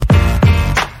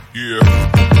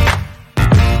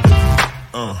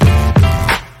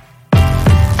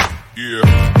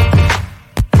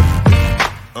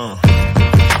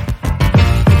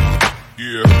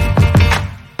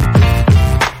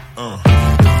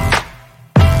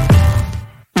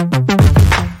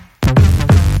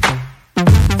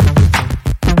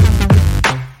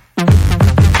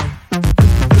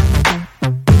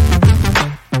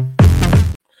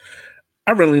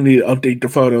I really need to update the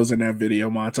photos in that video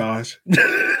montage.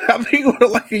 I think we're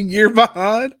like a year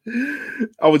behind.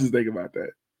 I was just thinking about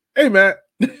that. Hey, Matt.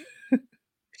 What's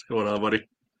going on, buddy?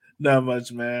 Not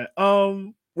much, man.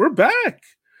 We're back.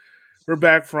 We're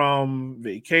back from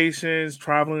vacations,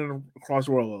 traveling across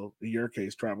the world. Well, in your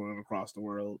case, traveling across the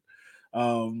world.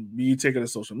 Me taking a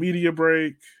social media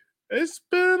break. It's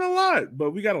been a lot,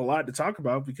 but we got a lot to talk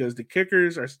about because the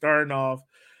Kickers are starting off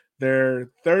their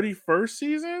 31st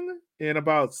season in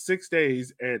about 6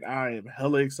 days, and I am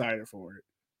hella excited for it.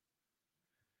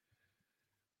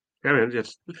 Yeah, man,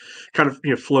 just kind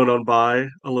of flown on by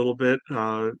a little bit.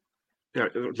 Yeah,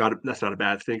 that's not a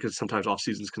bad thing because sometimes off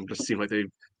seasons can just seem like they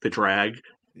drag,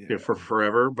 Yeah. for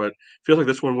forever. But it feels like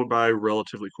this one went by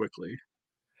relatively quickly.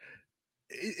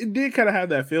 It did kind of have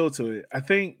that feel to it. I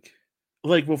think,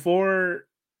 like before,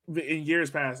 in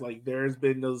years past, like there's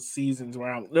been those seasons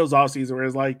where those off seasons where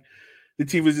it's like the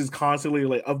team was just constantly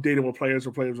like updating with players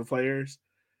for players for players.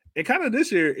 And kind of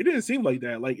this year, it didn't seem like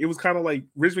that. Like it was kind of like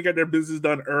Richmond got their business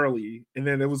done early, and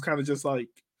then it was kind of just like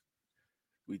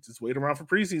we just wait around for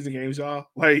preseason games, y'all.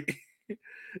 Like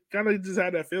kind of just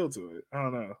had that feel to it. I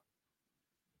don't know.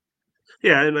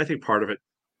 Yeah, and I think part of it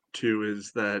too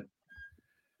is that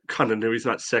continuity is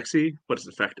not sexy, but it's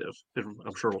effective. And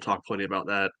I'm sure we'll talk plenty about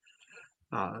that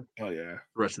Oh yeah, the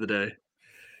rest of the day.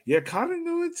 yeah.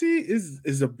 Continuity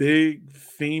is a big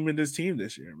theme in this team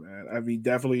this year, man. I mean,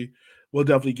 definitely, we'll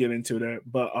definitely get into that.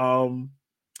 But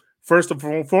first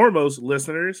and foremost,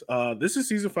 listeners, this is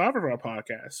season 5 of our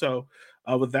podcast. So,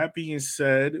 with that being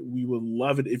said, we would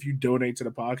love it if you donate to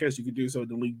the podcast. You can do so in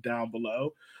the link down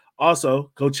below.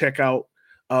 Also, go check out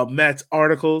Matt's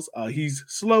articles. He's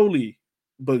slowly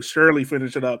but surely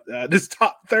finishing up this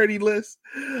top 30 list.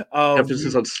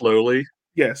 Emphasis on slowly.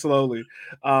 Yeah, slowly.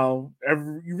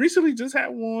 You recently just had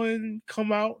one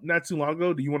come out not too long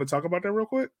ago. Do you want to talk about that real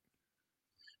quick?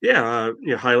 Yeah,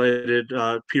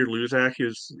 highlighted Peter Luzak. He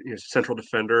was central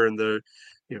defender in the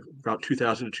about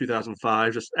 2000 to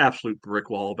 2005. Just absolute brick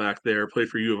wall back there. Played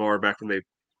for U of R back when they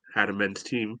had a men's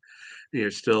team.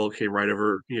 Still came right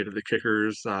over to the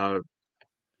Kickers.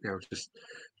 Just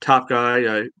top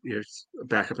guy.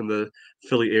 Back up in the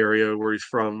Philly area where he's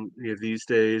from these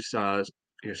days.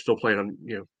 Still playing on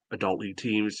adult league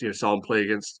teams. Saw him play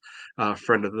against a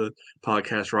friend of the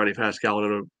podcast, Ronnie Pascal,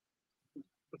 in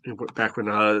back when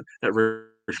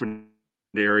that Richmond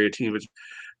area team was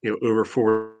over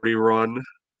 40 run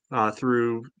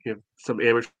through some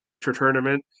amateur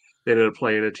tournament. They ended up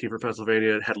playing a team for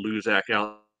Pennsylvania that had Luzak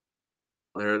out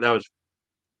there. That was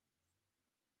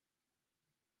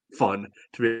fun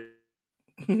to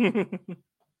be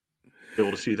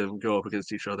able to see them go up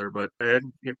against each other. But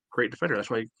and great defender. That's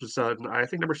why he was I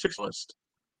think number 6 list.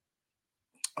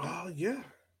 Oh yeah,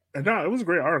 and no, it was a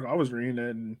great article. I was reading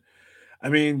it, and I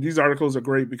mean, these articles are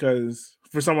great because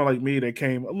for someone like me that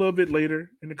came a little bit later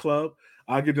in the club,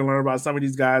 I get to learn about some of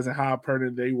these guys and how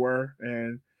pertinent they were,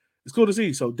 and it's cool to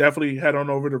see. So definitely head on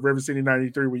over to River City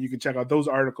 93 where you can check out those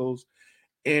articles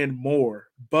and more.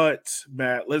 But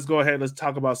Matt, let's go ahead. Let's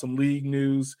talk about some league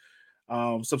news,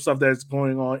 some stuff that's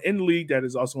going on in the league that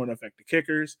is also going to affect the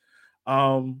Kickers.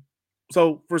 Um,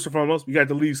 so first and foremost, we got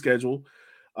the league schedule.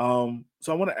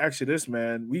 So I want to ask you this,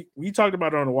 man. We talked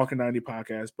about it on the Walking 90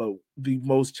 podcast, but the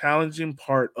most challenging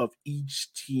part of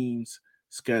each team's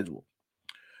schedule.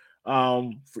 I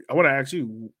want to ask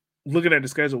you, looking at the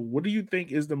schedule, what do you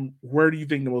think is the where do you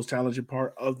think the most challenging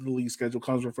part of the league schedule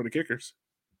comes from for the Kickers?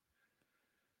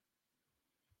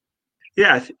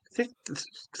 Yeah, I think the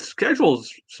schedule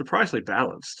is surprisingly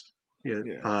balanced. Yeah,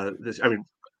 Yeah. this I mean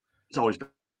it's always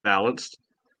balanced,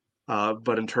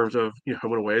 but in terms of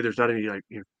home and away, there's not any like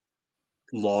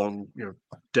long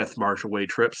death march away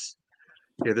trips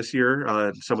this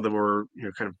year. Some of them were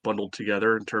kind of bundled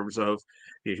together in terms of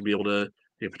you can be able to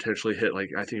potentially hit like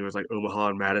I think it was like Omaha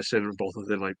and Madison, both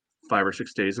within like 5 or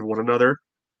 6 days of one another,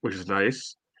 which is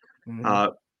nice. Mhm.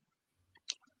 Uh,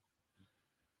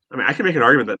 I mean, I can make an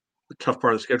argument that the tough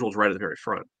part of the schedule is right at the very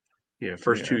front.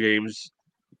 First Yeah. 2 games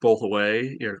both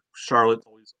away. Charlotte's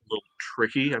always a little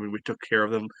tricky. I mean, we took care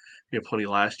of them plenty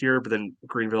last year, but then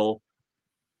Greenville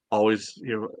always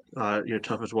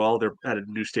tough as well. They're at a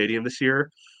new stadium this year,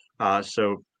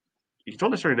 so you don't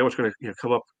necessarily know what's going to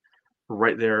come up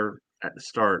right there at the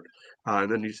start.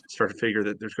 And then you start to figure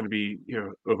that there's going to be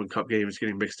Open Cup games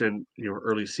getting mixed in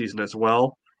early season as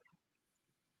well.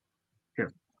 You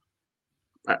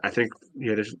know, I think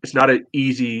it's not an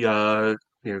easy kind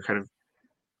of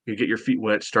get your feet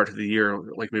wet start to the year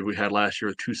like maybe we had last year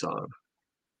with Tucson.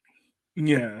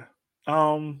 Yeah.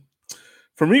 Um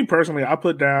For me personally, I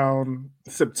put down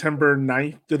September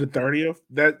 9th to the 30th.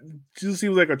 That just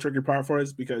seems like a tricky part for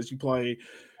us because you play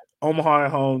Omaha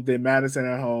at home, then Madison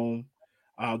at home,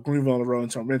 Greenville on the road,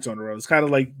 and Torrento on the road. It's kind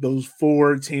of like those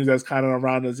four teams that's kind of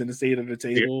around us in the state of the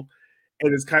Yeah. table.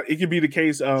 And it could be the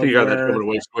case So of you got that home where, and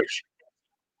away switch.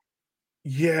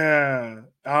 yeah,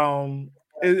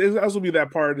 it also be that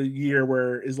part of the year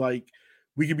where it's like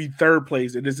we could be third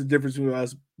place, and there's a difference between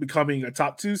us becoming a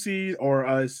top 2 seed or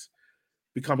us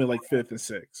becoming like fifth and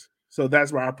sixth. So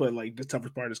that's where I put like the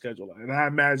toughest part of the schedule. And I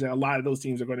imagine a lot of those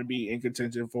teams are going to be in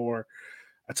contention for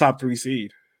a top 3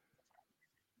 seed.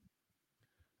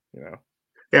 You know,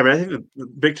 Yeah, I think the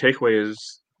big takeaway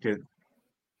is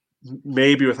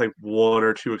maybe with like one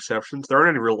or two exceptions, there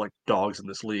aren't any real like dogs in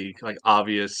this league. Like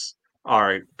obvious, all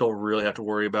right, don't really have to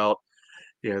worry about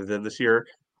them this year.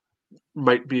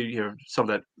 Might be some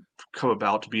that come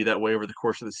about to be that way over the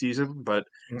course of the season, but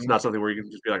it's mm-hmm. not something where you can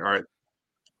just be like, all right,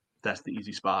 that's the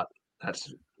easy spot.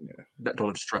 That's Yeah. don't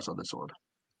have to stress on this one.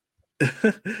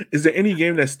 Is there any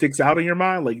game that sticks out in your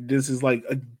mind? Like this is like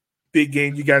a big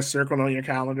game you guys circled on your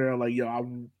calendar. Like yo, I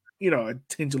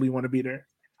intentionally want to be there.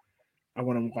 I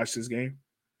want to watch this game.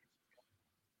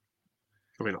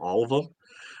 I mean, all of them.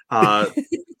 Uh,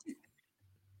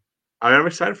 I am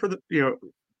excited for the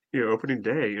opening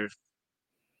day.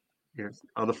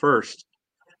 On the first.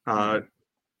 Uh,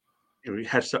 Yeah. we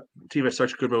had team had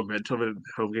such good momentum in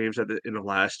home games in the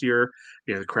last year.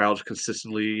 The crowds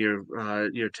consistently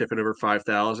tipping over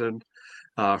 5,000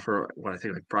 for what I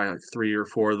think like probably like 3 or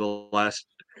 4 of the last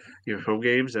home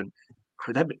games, and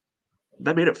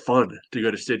that made it fun to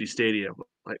go to City Stadium.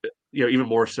 Like even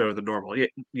more so than normal.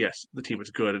 Yes, the team was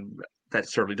good, and that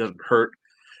certainly doesn't hurt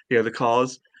the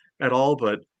cause at all.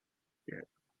 But yeah,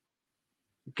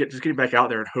 just getting back out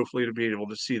there and hopefully to be able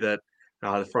to see that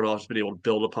the front office has been able to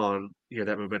build upon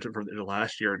that momentum from the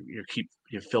last year and keep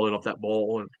filling up that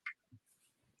bowl, and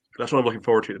that's what I'm looking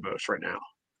forward to the most right now.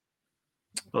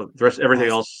 The rest, everything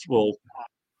Awesome. else will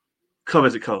come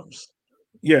as it comes.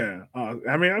 Yeah,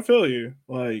 I mean, I feel you.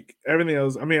 Like everything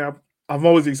else, I mean, I'm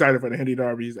always excited for the Hendy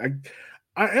derbies. I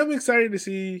am excited to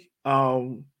see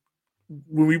when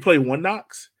we play One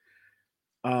Knox,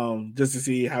 just to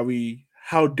see how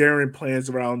Darren plans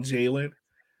around Jalen.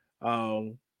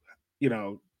 Um, you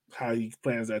know how he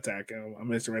plans to attack him.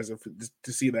 I'm interested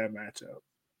to see that matchup.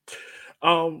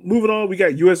 Moving on, we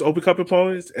got U.S. Open Cup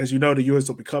opponents. As you know, the U.S.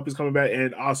 Open Cup is coming back,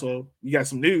 and also we got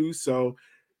some news. So,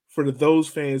 for those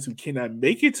fans who cannot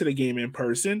make it to the game in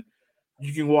person,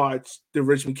 you can watch the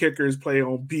Richmond Kickers play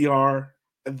on BR,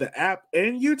 the app,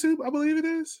 and YouTube. I believe it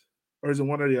is, or is it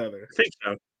one or the other? I think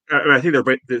so. I think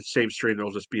they're the same stream.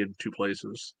 They'll just be in 2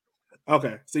 places.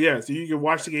 Okay, so yeah, so you can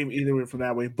watch the game either way from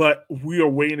that way. But we are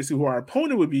waiting to see who our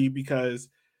opponent would be because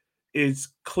it's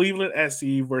Cleveland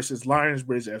SC versus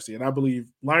Lionsbridge FC, and I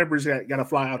believe Lionsbridge got to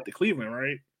fly out to Cleveland,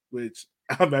 right? Which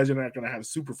I imagine they're going to have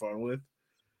super fun with.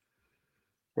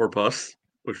 Or bus,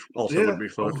 which also Yeah. would be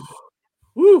fun. Oh,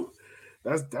 woo.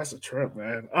 That's a trip,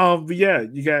 man. But yeah,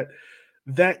 you got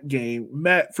that game,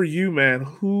 Matt. For you, man,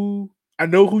 who I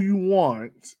know who you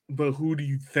want, but who do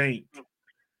you think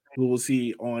we will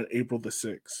see on April the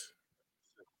 6th?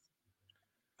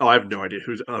 Oh, I have no idea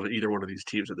who's on either one of these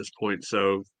teams at this point.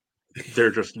 So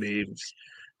they're just names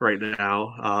right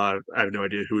now. I have no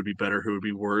idea who would be better, who would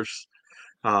be worse.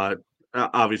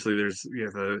 Obviously, there's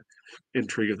the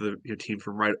intrigue of the team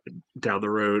from right down the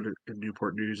road in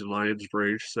Newport News and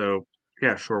Lionsbridge. So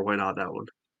yeah, sure, why not that one?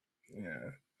 Yeah,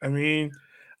 I mean,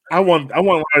 I want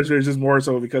Lionsbridge just more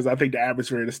so because I think the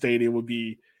atmosphere in the stadium would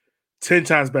be 10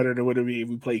 times better than what it would be if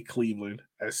we played Cleveland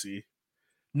SC.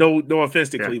 No offense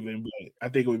to Yeah, Cleveland, but I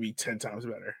think it would be 10 times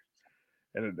better.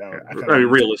 And yeah. I kind I of mean, lean to.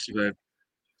 realistically,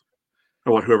 I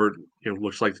want whoever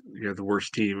looks like the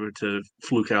worst team to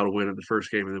fluke out a win in the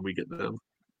first game, and then we get them.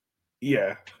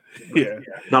 Yeah, But yeah.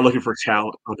 not looking for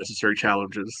unnecessary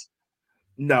challenges.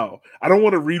 No, I don't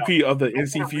want a repeat of the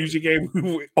NC Fusion game.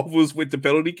 We almost went to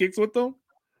penalty kicks with them.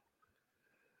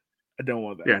 I don't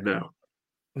want Yeah, no.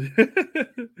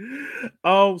 that.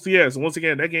 So yeah, so once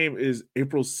again, that game is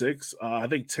April 6th. I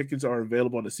think tickets are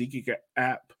available on the SeatGeek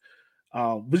app.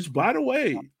 Which by the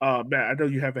way, Matt, I know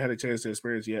you haven't had a chance to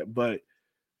experience yet, but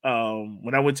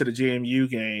when I went to the JMU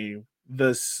game,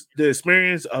 the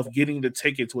experience of getting the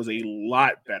tickets was a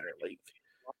lot better, like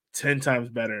 10 times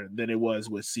better than it was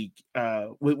with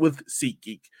with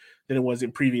SeatGeek than it was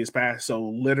in previous past. So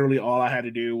literally all I had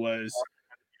to do was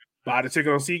buy the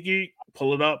ticket on SeatGeek,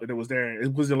 pull it up, and it was there.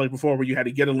 It wasn't like before where you had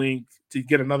to get a link to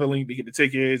get another link to get the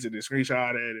tickets and then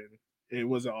screenshot it, and it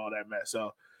wasn't all that mess.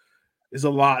 So it's a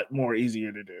lot more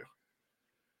easier to do.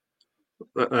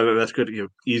 That's good.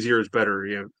 Easier is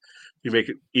better. you make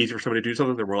it easy for somebody to do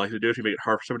something, they're more likely to do it. If you make it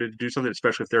hard for somebody to do something,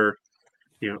 especially if they're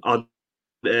on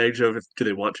the edge of if do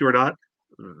they want to or not,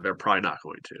 they're probably not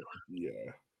going to.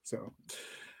 Yeah. So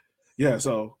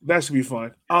so that should be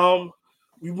fun.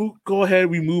 Go ahead,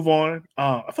 we move on.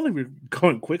 I feel like we're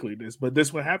going quickly but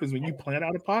this what happens when you plan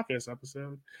out a podcast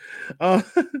episode.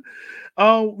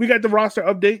 Uh, we got the roster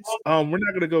updates. We're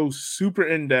not gonna go super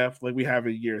in depth like we have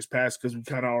in years past because we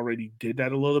kind of already did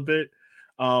that a little bit.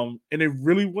 And it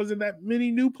really wasn't that many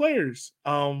new players.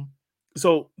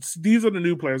 So these are the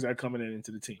new players that are coming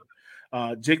into the team.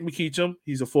 Jake McKeachum,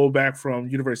 he's a fullback from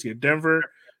University of Denver.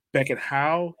 Beckett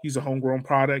Howe, he's a homegrown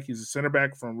product. He's a center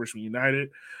back from Richmond United.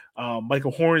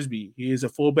 Michael Hornsby, he is a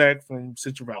fullback from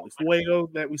Central Valley Fuego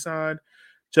that we signed.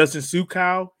 Justin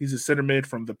Sukow, he's a center mid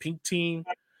from the Pink Team.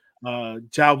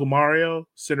 Jao Gamario,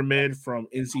 center mid from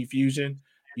NC Fusion,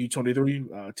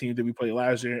 U23, team that we played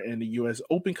last year in the U.S.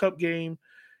 Open Cup game.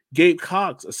 Gabe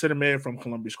Cox, a center mid from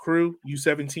Columbus Crew,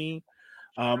 U17.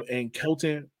 And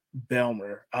Kelton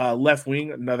Belmer, left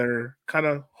wing, another kind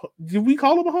of, did we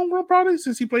call him a homegrown product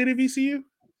since he played at VCU?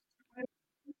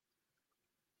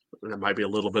 That might be a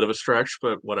little bit of a stretch,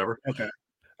 but whatever. Okay.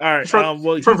 All right.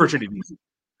 From Virginia.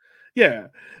 Yeah.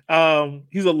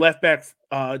 He's a left back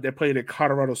that played at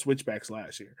Colorado Switchbacks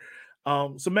last year.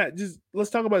 So Matt, just let's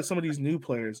talk about some of these new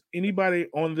players. Anybody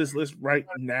on this list right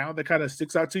now that kind of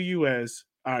sticks out to you as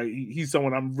he's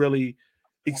someone I'm really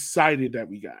excited that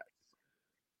we got?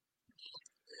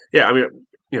 Yeah, I mean,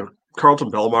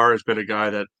 Carlton Belmar has been a guy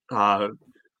that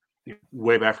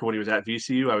way back from when he was at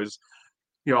VCU, I was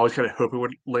always kind of hoping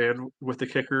would land with the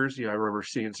Kickers. I remember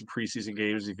seeing some preseason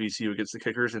games at VCU against the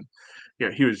Kickers, and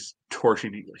he was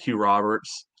torching Hugh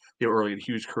Roberts, early in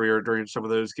Hugh's career during some of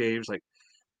those games. Like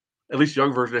at least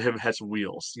young version of him had some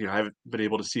wheels. I haven't been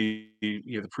able to see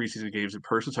the preseason games in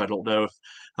person, so I don't know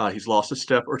if he's lost a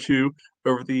step or two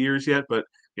over the years yet. But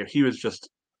he was just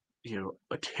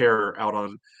a terror out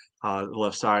on the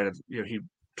left side, and he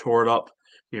tore it up.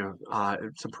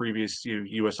 Some previous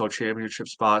USL championship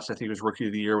spots. I think he was rookie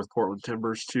of the year with Portland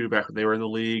Timbers too, back when they were in the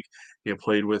league.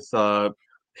 Played with can't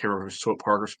remember Swope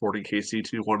Park or Sporting KC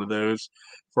too, one of those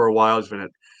for a while. He's been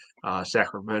at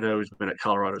Sacramento. He's been at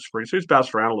Colorado Springs. So he's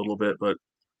bounced around a little bit, but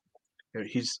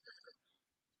he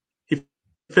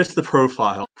fits the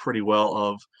profile pretty well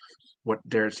of what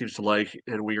Darren seems to like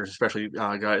in wingers, especially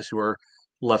guys who are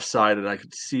left-sided. I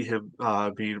could see him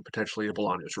being potentially a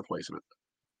Bolaños replacement.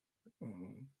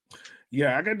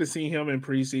 Yeah, I got to see him in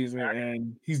preseason,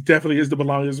 and he's definitely is the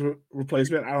Bolaños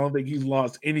replacement. I don't think he's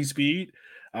lost any speed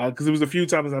because it was a few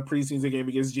times in that preseason game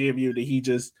against JMU that he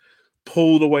just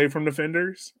pulled away from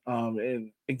defenders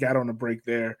and got on a break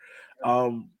there.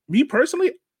 Me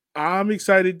personally, I'm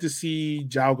excited to see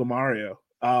Jao Gamario.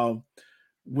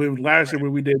 When last year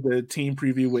when we did the team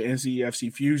preview with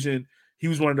NCFC Fusion, he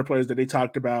was one of the players that they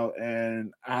talked about,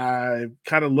 and I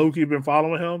kind of low-key been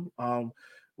following him.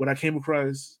 When I came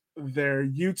across their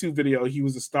YouTube video, he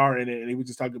was a star in it, and he was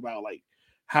just talking about like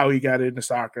how he got into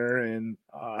soccer and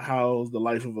how the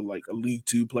life of a League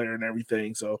Two player and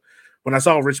everything. So when I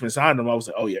saw Richmond sign him, I was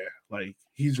like, oh yeah, like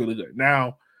he's really good.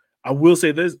 Now, I will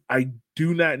say this: I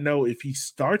do not know if he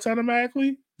starts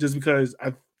automatically, just because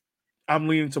I'm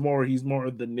leaning to more. He's more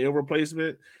of the Neil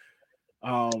replacement.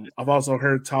 I've also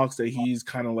heard talks that he's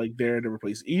kind of like there to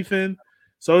replace Ethan.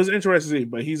 So it's interesting to see,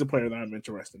 but he's a player that I'm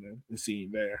interested in seeing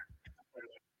there.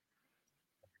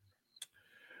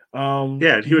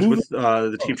 Yeah, and he was with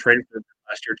the team training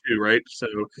last year too, right? So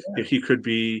he could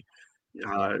be.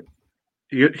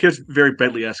 He has very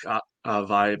Bentley-esque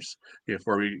vibes.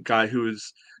 For a guy who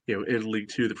was in League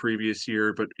Two the previous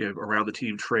year, but around the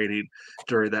team training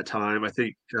during that time. I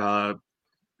think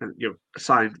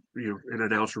signed an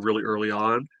announcer really early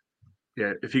on.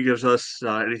 Yeah, if he gives us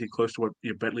anything close to what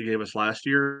Bentley gave us last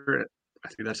year, I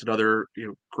think that's another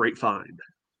great find.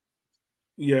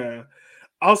 Yeah.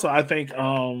 Also, I think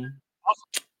what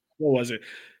was it?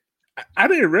 I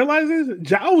didn't realize this.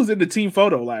 Jao was in the team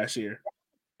photo last year.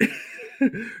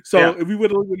 So if we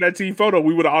would have looked at that team photo,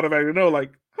 we would have automatically know,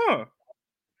 like, huh.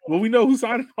 Well, we know who's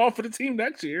signing off for the team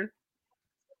next year.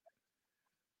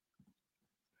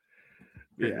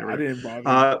 Yeah, right. I didn't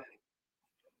bother.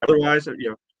 Otherwise,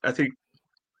 I think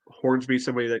Hornsby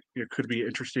somebody that could be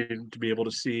interesting to be able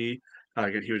to see.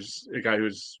 Again, he was a guy who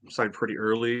was signed pretty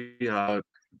early.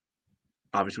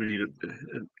 Obviously, we need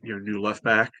a new left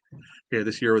back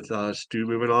this year with Stu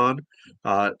moving on.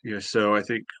 So I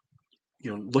think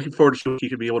looking forward to see what he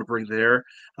can be able to bring there,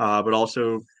 but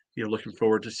also looking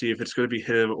forward to see if it's going to be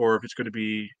him or if it's going to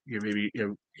be maybe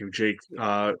Jake,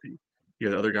 the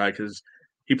other guy, because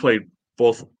he played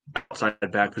both outside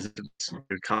back positions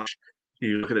in college.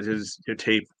 You look at his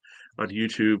tape on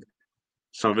YouTube,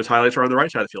 some of his highlights are on the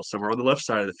right side of the field, some are on the left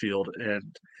side of the field,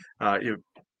 and you know,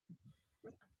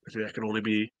 that can only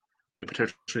be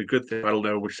potentially a good thing. I don't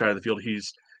know which side of the field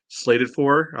he's slated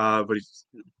for, but he's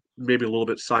maybe a little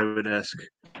bit Simon-esque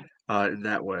in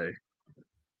that way.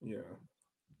 Yeah.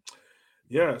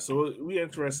 Yeah, so we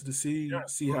interested to see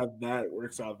how that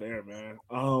works out there, man.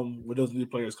 With those new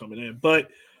players coming in. But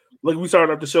like we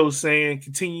started off the show saying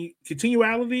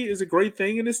continuality is a great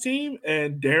thing in this team,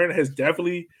 and Darren has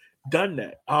definitely done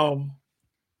that.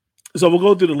 So we'll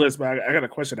go through the list, but I got a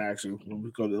question to ask you when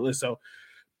we go to the list. So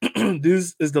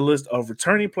this is the list of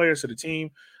returning players to the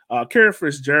team. Kara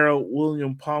Fitzgerald,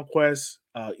 William Palmquist,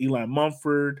 Eli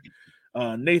Mumford,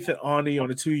 Nathan Aundy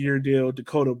on a 2-year deal,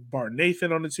 Dakota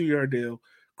Bar-Nathan on a 2-year deal,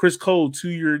 Chris Cole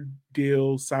 2-year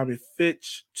deal, Simon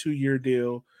Fitch 2-year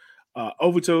deal,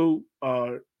 Ovito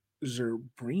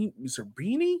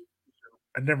Zerbini.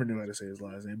 I never knew how to say his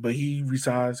last name, but he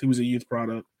resigns. He was a youth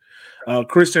product.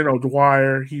 Christian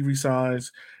O'Dwyer, he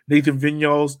resigns. Nathan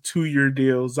Vignoles, 2-year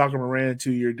deal. Zaka Moran,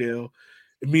 2-year deal.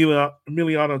 Emiliano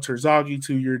Terzaghi,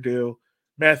 2-year deal.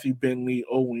 Matthew Bentley,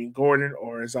 Owen Gordon,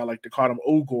 or as I like to call him,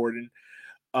 O Gordon.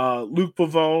 Luke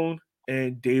Pavone,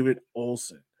 and David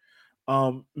Olson.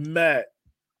 Matt,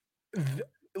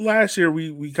 last year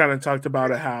we kind of talked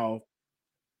about how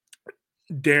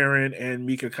Darren and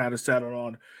Mika kind of settled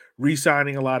on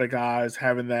re-signing a lot of guys,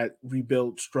 having that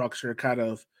rebuilt structure, kind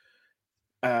of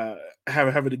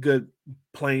having a good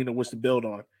plane on which to build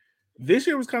on. This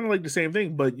year was kind of like the same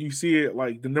thing, but you see it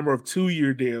like the number of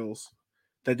 2-year deals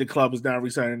that the club is now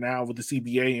re-signing now with the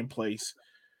CBA in place.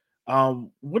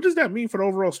 What does that mean for the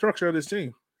overall structure of this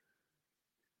team?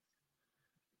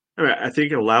 I mean, I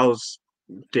think it allows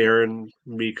Darren,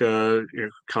 Mika,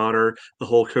 Connor, the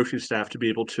whole coaching staff to be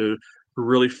able to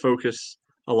really focus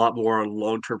a lot more on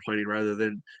long-term planning rather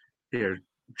than you know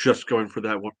just going for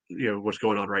that what's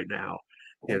going on right now.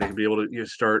 They can be able to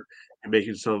start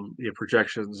making some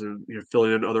projections and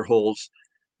filling in other holes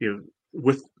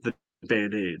with the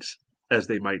band-aids as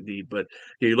they might need. But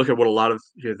you look at what a lot of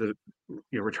the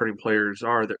returning players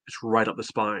are, that it's right up the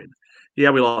spine.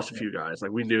 Yeah, we lost a few guys.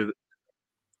 Like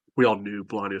we all knew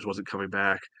Blondie wasn't coming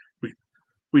back.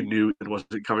 We knew it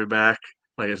wasn't coming back.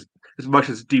 Like as much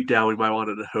as deep down we might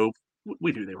wanted to hope,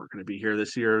 we knew they weren't going to be here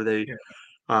this year. They,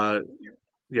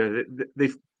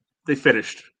 they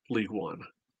finished League One.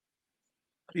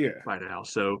 By now,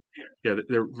 so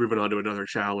they're moving on to another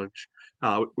challenge,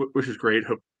 which is great.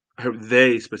 I hope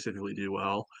they specifically do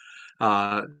well.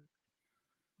 And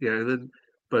then,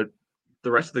 but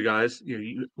the rest of the guys,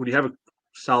 when you have a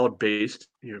solid base,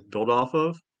 build off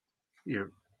of, the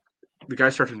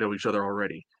guys start to know each other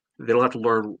already. They don't have to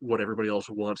learn what everybody else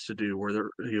wants to do, where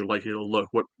they're like to look,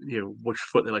 what which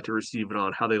foot they like to receive it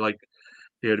on, how they like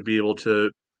to be able to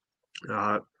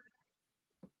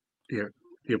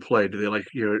play. Do they like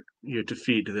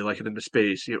defeat? Do they like it into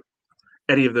space?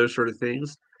 Any of those sort of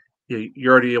things.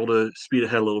 You're already able to speed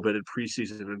ahead a little bit in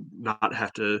preseason and not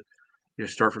have to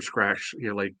start from scratch.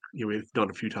 Like we've done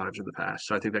a few times in the past.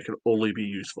 So I think that can only be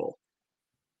useful.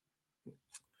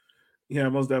 Yeah,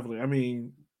 most definitely. I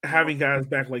mean, having guys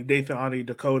back like Nathan Aundy,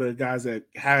 Dakota, guys that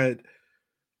had,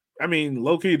 I mean,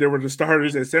 low key, there were the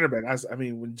starters at center back. I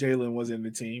mean, when Jalen was in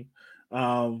the team,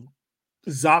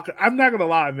 Zaka. I'm not gonna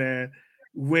lie, man.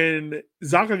 When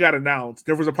Zaka got announced,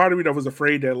 there was a part of me that was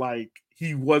afraid that like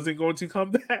he wasn't going to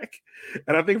come back.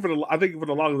 And I think for the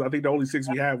longest, I think the only 6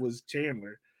 we had was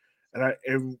Chandler. And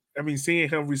I mean, seeing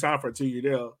him resign for a 2-year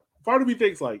deal, part of me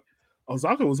thinks like, oh,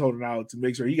 Zaka was holding out to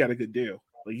make sure he got a good deal.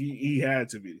 Like he had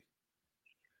to be.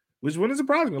 Which wouldn't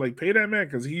surprise me. Like pay that man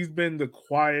because he's been the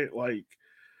quiet, like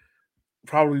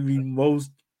probably the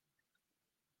most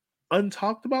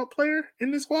untalked about player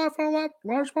in this squad for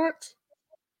large parts.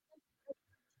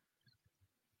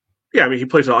 Yeah, I mean he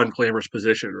plays an unglamorous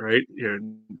position, right?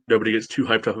 Nobody gets too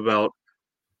hyped up about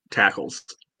tackles.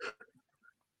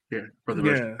 For the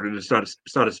most part,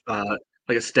 it's not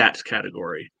like a stats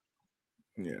category.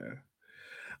 Yeah.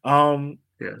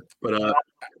 But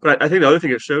I think the other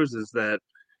thing it shows is that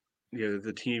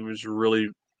the team is really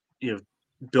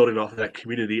building off of that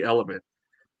community element.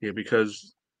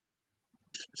 Because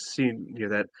seeing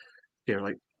that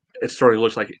like it starting to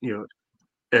look like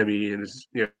Emmy and his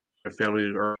family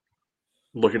are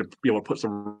looking to be able to put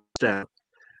some staff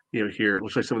here. It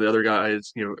looks like some of the other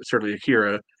guys, certainly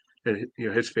Akira and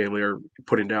his family are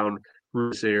putting down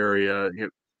roots area.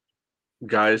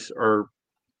 Guys are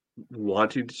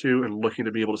wanting to and looking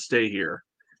to be able to stay here,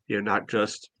 not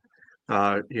just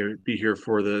be here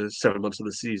for the 7 months of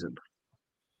the season.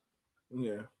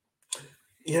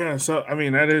 Yeah. So I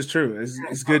mean that is true.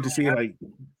 It's good to see like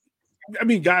I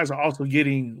mean, guys are also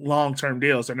getting long-term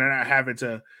deals, and they're not having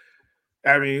to.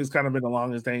 I mean, it's kind of been the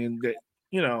longest thing that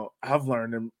I've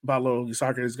learned about little league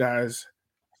soccer is guys,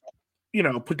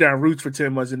 put down roots for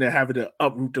 10 months and then having to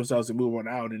uproot themselves and move on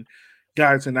out, and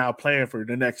guys are now playing for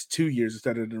the next 2 years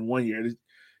instead of the 1 year.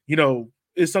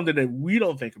 It's something that we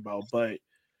don't think about, but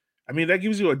I mean, that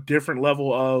gives you a different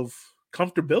level of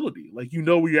comfortability. Like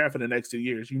where you're at for the next 2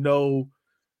 years.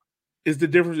 Is the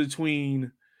difference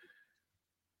between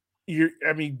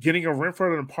getting a rent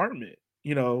for an apartment,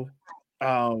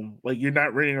 like you're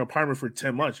not renting an apartment for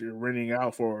 10 months, you're renting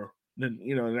out for the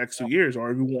next 2 years,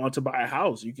 or if you want to buy a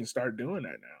house, you can start doing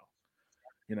that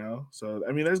now. So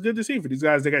I mean, that's good to see for these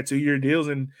guys. They got 2-year deals,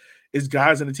 and it's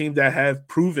guys in the team that have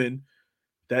proven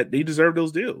that they deserve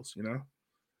those deals.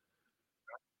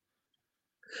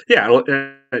 Yeah, I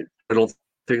don't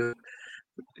think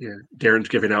Darren's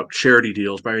giving out charity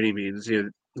deals by any means.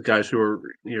 The guys who are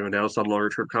announced on longer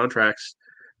term contracts,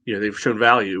 they've shown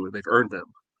value and they've earned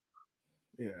them.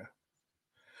 Yeah.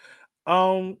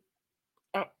 Um,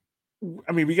 I,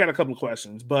 I mean, we got a couple of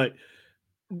questions, but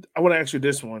I want to ask you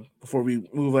this one before we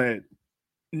move on.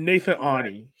 Nathan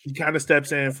Ani, he kind of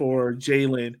steps in for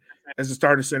Jalen as a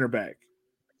starting center back.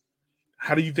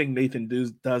 How do you think Nathan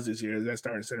does this year as that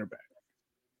starting center back?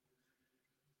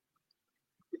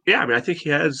 Yeah, I mean, I think he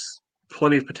has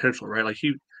plenty of potential, right? Like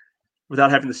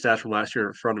without having the stats from last year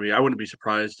in front of me, I wouldn't be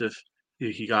surprised if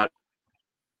he got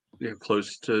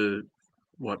close to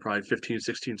probably 15,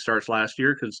 16 starts last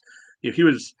year, because he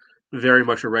was very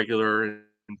much a regular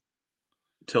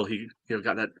until he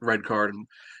got that red card, and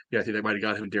I think that might have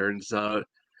got him Darren's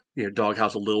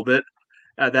doghouse a little bit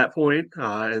at that point,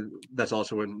 and that's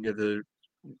also when the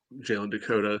Jalen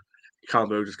Dakota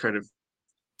combo just kind of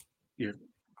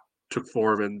took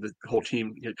form, and the whole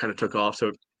team kind of took off.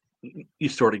 So you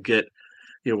sort of get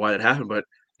why that happened, but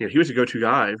he was a go-to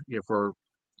guy for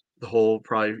the whole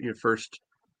probably first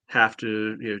half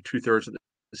to 2/3 of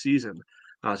the season.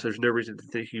 So there's no reason to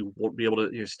think he won't be able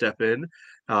to step in,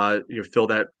 fill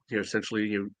that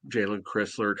essentially Jalen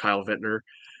Chrysler, Kyle Ventner,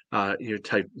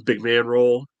 type big man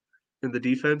role in the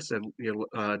defense, and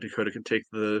Dakota can take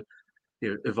the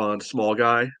Yvonne small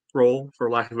guy role, for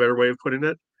lack of a better way of putting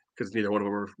it, because neither one of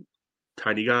them are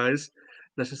tiny guys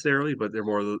necessarily, but they're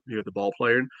more the ball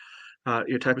player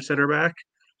type of center back.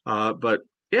 But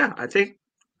yeah, I think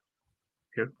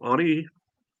Ani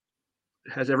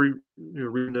has every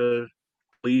reason to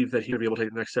believe that he'll be able to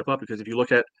take the next step up, because if you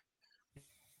look at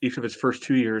each of his first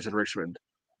 2 years in Richmond,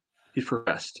 he's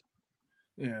progressed.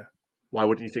 Yeah. Why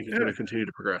wouldn't you think he's going to continue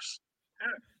to progress?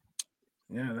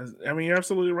 Yeah, I mean, you're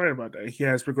absolutely right about that. He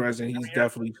has progressed, and he's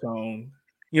definitely shown,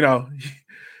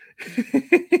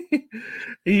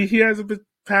 he has a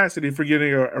capacity for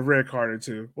getting a red card or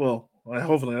two. Well,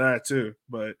 hopefully not too,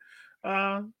 but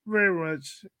very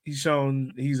much he's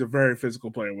shown he's a very physical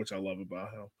player, which I love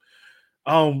about him.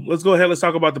 Let's go ahead. Let's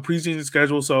talk about the preseason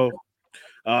schedule. So,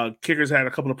 Kickers had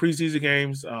a couple of preseason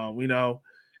games. We know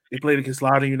they played against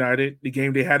Loudoun United. The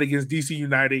game they had against DC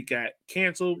United got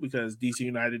canceled because DC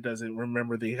United doesn't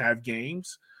remember they have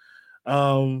games.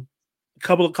 A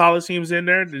couple of college teams in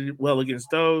there did well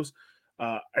against those.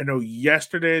 I know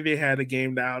yesterday they had a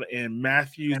game down in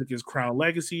Matthews against Crown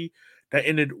Legacy that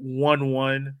ended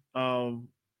 1-1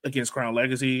 against Crown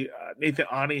Legacy. Nathan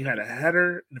Ani had a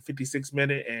header in the 56th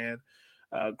minute, and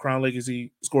Crown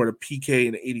Legacy scored a PK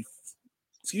in the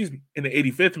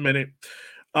 85th minute.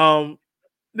 I'm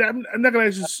not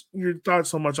going to ask your thoughts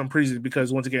so much on preseason,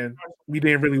 because once again, we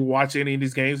didn't really watch any of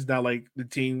these games. It's not like the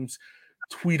teams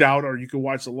tweet out or you can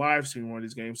watch the live stream one of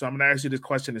these games. So I'm going to ask you this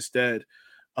question instead.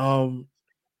 How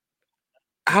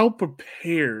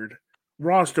prepared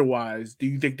roster-wise do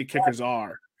you think the Kickers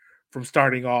are from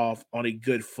starting off on a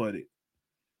good footing?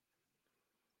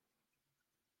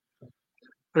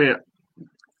 I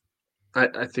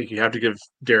think you have to give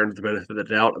Darren the benefit of the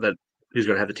doubt that he's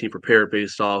going to have the team prepared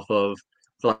based off of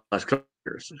the last couple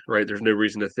years, right? There's no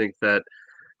reason to think that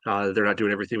they're not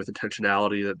doing everything with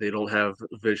intentionality, that they don't have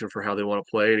a vision for how they want to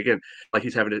play. And again, like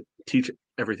he's having to teach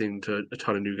everything to a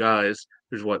ton of new guys.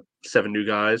 There's 7 new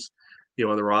guys,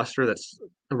 on the roster. That's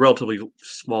a relatively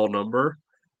small number.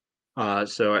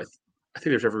 So I think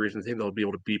there's every reason to think they'll be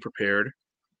able to be prepared.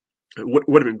 It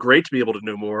would have been great to be able to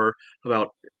know more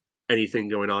about anything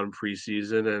going on in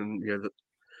preseason, and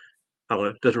I don't know,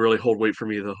 it doesn't really hold weight for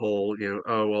me, the whole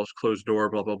oh well, it's closed door,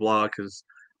 blah blah blah, because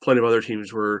plenty of other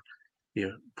teams were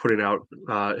putting out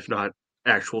if not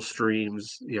actual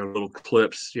streams, little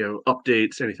clips,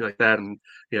 updates, anything like that, and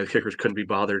the Kickers couldn't be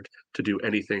bothered to do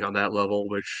anything on that level,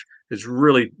 which is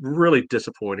really really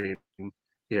disappointing in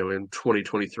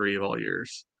 2023 of all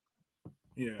years.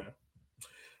 Yeah.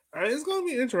 It's gonna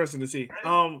be interesting to see.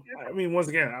 I mean, once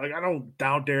again, I don't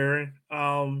doubt Darren.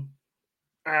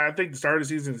 I think the start of the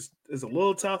season is a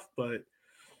little tough, but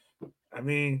I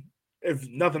mean, if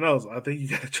nothing else, I think you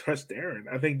gotta trust Darren.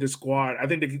 I think the squad. I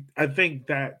think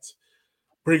that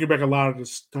bringing back a lot of the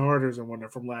starters and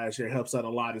whatnot from last year helps out a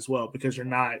lot as well because you're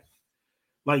not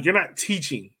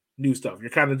teaching new stuff. You're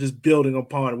kind of just building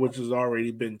upon which has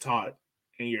already been taught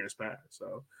in years past.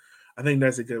 So I think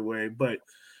that's a good way. But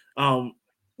um,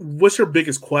 what's your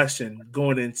biggest question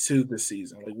going into the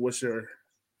season? Like, what's your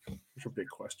big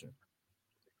question?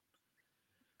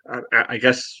 I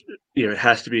guess it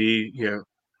has to be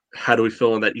how do we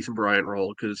fill in that Ethan Bryant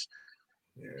role because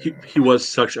Yeah, he was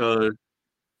such a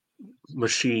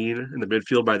machine in the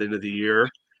midfield by the end of the year.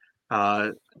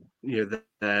 Uh,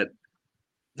 that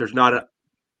there's not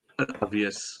an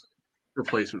obvious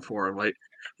replacement for him. Like,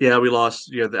 yeah, we lost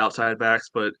the outside backs,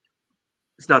 but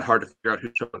it's not hard to figure out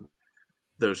who's on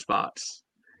those spots.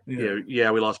 yeah,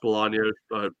 Yeah, we lost Bolaños,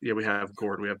 but we have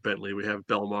Gordon, we have Bentley, we have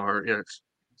Belmar.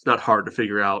 It's not hard to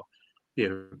figure out you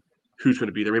know who's going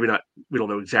to be there. Maybe not. We don't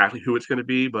know exactly who it's going to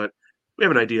be, but we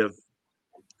have an idea of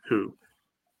who.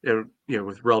 And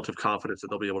with relative confidence that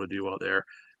they'll be able to do well there.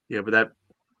 But that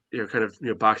kind of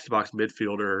box to box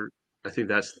midfielder. I think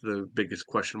that's the biggest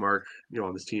question mark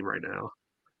on this team right now.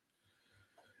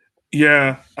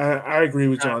 yeah. I agree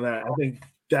with you on that. I think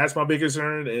that's my big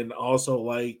concern, and also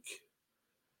like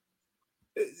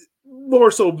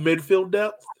more so midfield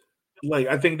depth. Like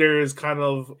I think there is kind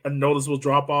of a noticeable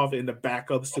drop off in the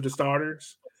backups to the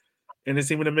starters in the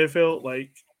team in the midfield.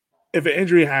 Like if an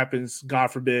injury happens,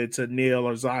 God forbid, to Neil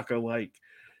or Zaka, like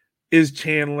is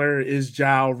Chandler, is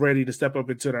Jao ready to step up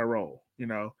into that role?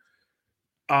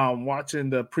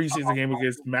 Watching the preseason game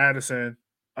against Madison,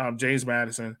 James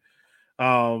Madison,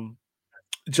 um,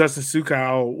 Justin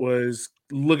Sukow was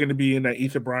looking to be in that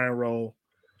Ethan Bryan role.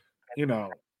 You know,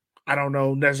 I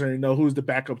don't necessarily know who's the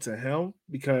backup to him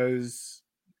because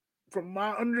from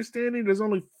my understanding, there's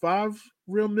only 5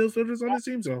 real midfielders on the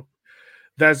team. So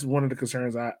that's one of the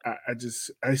concerns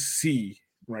I see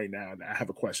right now that I have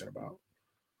a question about.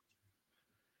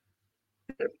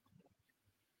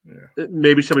 Yeah.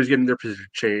 Maybe somebody's getting their position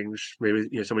changed.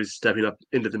 Maybe somebody's stepping up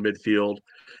into the midfield.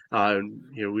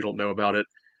 We don't know about it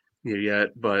yet,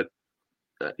 but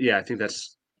yeah, I think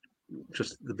that's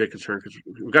just the big concern because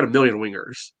we've got a million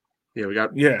wingers. We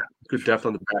got Yeah. good depth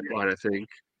on the back line, I think.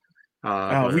 We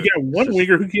But got it's one just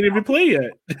winger who can't even play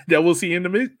yet that we'll see in the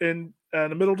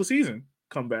middle of the season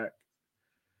come back.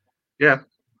 yeah.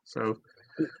 So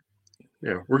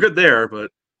we're good there,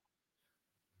 but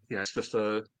yeah, it's just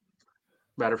a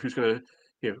matter of who's going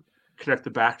to connect the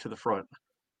back to the front,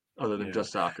 other than Yeah.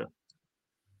 just Saka.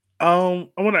 I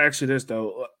want to ask you this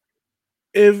though: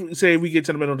 if say we get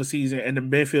to the middle of the season and the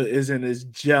midfield isn't as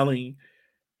gelling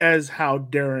as how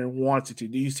Darren wants it to,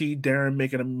 do you see Darren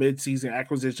making a mid-season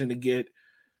acquisition to get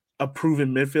a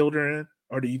proven midfielder in,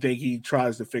 or do you think he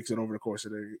tries to fix it over the course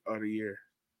of the year?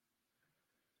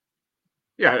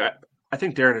 Yeah, I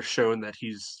think Darren has shown that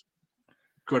he's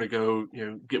going to go,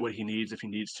 get what he needs if he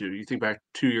needs to. You think back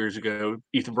 2 years ago,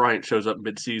 Ethan Bryant shows up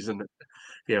mid-season,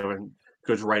 and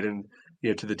goes right in,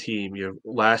 to the team.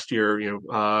 Last year,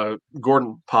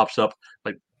 Gordon pops up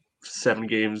like 7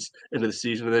 games into the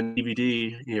season, and then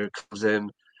DVD, comes in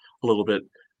a little bit,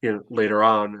 later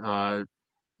on,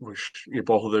 which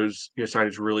both of those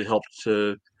signings really helped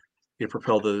to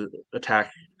propel the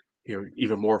attack,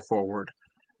 even more forward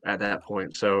at that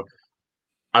point. So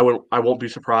I won't be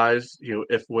surprised,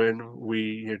 if when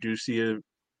we do see a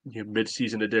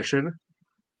mid-season addition,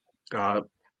 uh,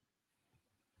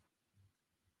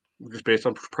 just based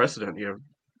on precedent.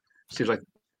 Seems like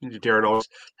Darren always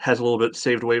has a little bit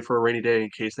saved away for a rainy day in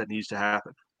case that needs to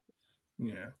happen.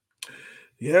 Yeah.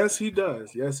 Yes, he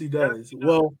does. Yes, he does.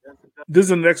 Well, this is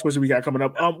the next question we got coming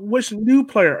up. Which new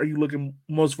player are you looking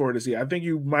most forward to see? I think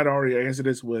you might already answer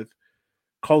this with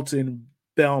Colton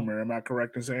Belmer. Am I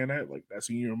correct in saying that? Like that's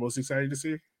who you're most excited to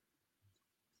see?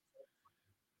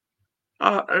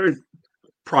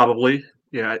 Probably,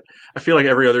 yeah. I feel like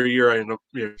every other year I end up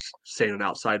saying an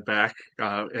outside back,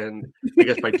 and I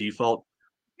guess by default,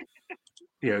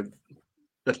 you know,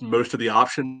 that's most of the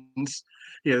options.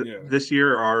 Yeah. This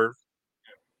year are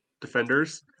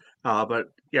defenders, but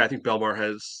yeah, I think Belmar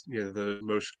has the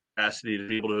most capacity to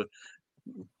be able to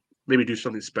maybe do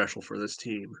something special for this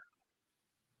team.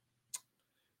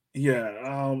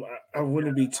 Yeah. I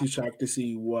wouldn't be too shocked to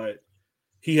see what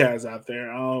he has out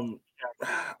there.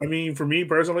 I mean, for me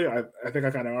personally, I think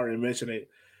I kind of already mentioned it.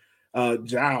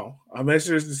 Zhao. I'm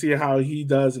interested to see how he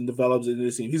does and develops in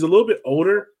this team. He's a little bit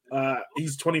older.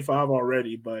 He's 25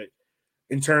 already, but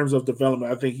in terms of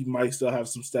development, I think he might still have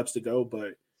some steps to go.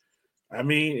 But I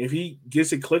mean, if he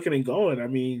gets it clicking and going, I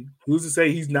mean, who's to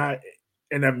say he's not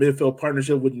in that midfield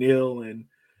partnership with Neil and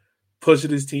pushing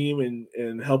his team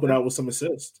and helping out with some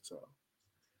assists? So,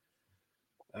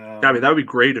 I mean, that would be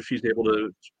great if he's able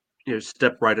to,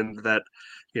 step right into that,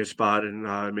 spot and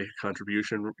make a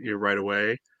contribution, right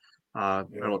away. I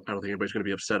don't think anybody's going to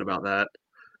be upset about that.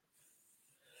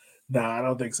 No, I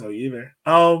don't think so either.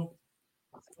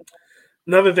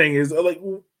 Another thing is if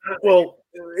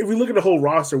we look at the whole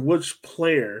roster, which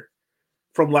player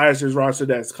from last year's roster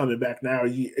that's coming back now,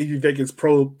 you think it's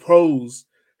pros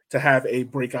to have a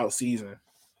breakout season?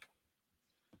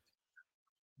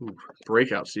 Ooh,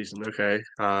 breakout season, okay.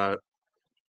 I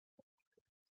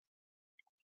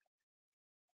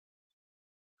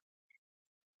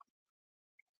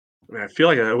mean, I feel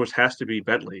like it always has to be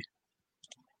Bentley,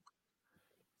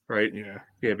 right?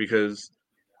 Yeah, because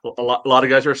a lot of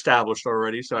guys are established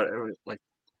already. So like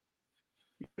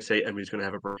you say Emi's going to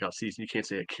have a breakout season. You can't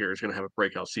say Akira is going to have a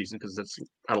breakout season because that's,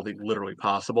 I don't think, literally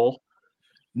possible.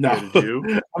 No, to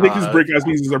do. I think his breakout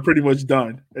seasons are pretty much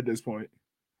done at this point.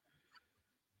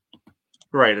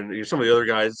 Right, and some of the other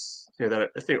guys that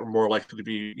I think are more likely to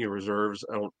be reserves.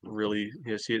 I don't really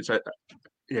see it. So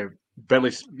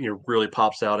Bentley really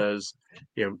pops out as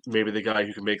maybe the guy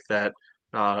who can make that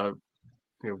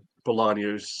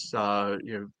Bolaños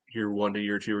year 1 to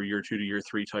year 2 or year 2 to year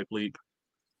 3 type leap.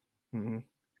 Mm-hmm.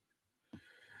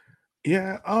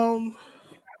 Yeah,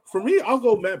 for me, I'll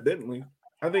go Matt Bentley.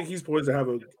 I think he's poised to have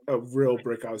a real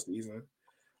breakout season.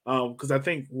 Because I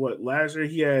think last year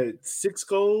he had 6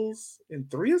 goals and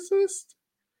 3 assists.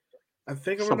 I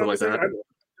think I'm something not like mistaken. that.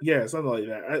 Yeah, something like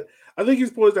that. I think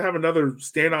he's poised to have another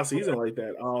standout season like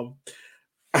that.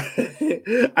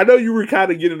 I know you were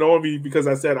kind of getting on me because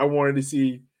I said I wanted to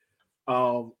see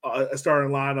a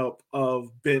starting lineup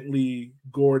of Bentley,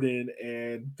 Gordon,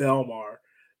 and Belmar.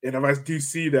 And if I do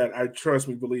see that, I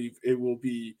believe it will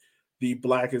be the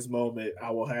blackest moment I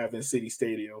will have in City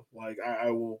Stadium. Like I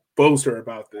will boast her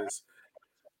about this.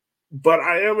 But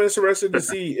I am interested to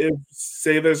see if,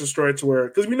 say, there's a stretch where,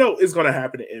 because we know it's going to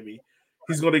happen to Emi.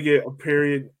 He's going to get a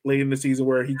period late in the season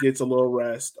where he gets a little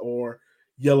rest or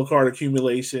yellow card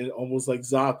accumulation, almost like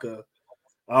Zaka.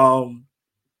 I'm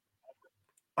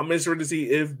interested to see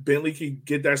if Bentley can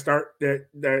get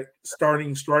that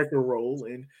starting striker role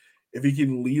and if he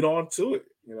can lead on to it.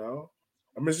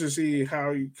 I'm interested to see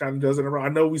how he kind of does it around. I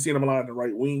know we've seen him a lot in the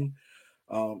right wing.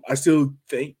 I still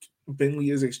think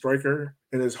Bentley is a striker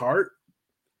in his heart,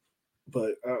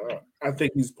 but I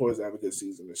think he's poised to have a good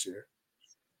season this year.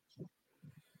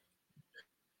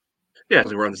 Yeah,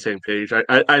 we're on the same page.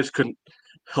 I just couldn't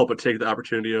help but take the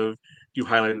opportunity of you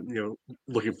highlighting,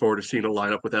 looking forward to seeing a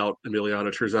lineup without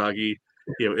Emiliano Terzaghi,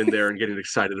 in there and getting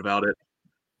excited about it.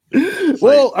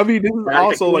 Well, I mean, this is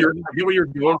also I get what you're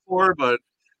going for, but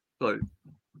like,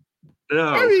 no.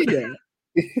 I mean, yeah.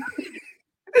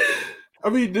 I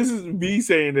mean, this is me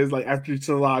saying this like after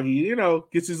Terzaghi,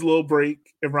 gets his little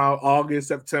break around August,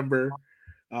 September,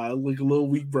 like a little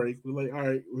week break. We're like, all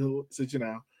right, we'll sit you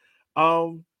now.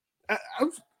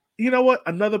 You know what?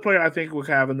 Another player I think will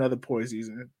have another poise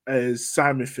season is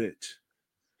Simon Fitch.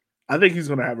 I think he's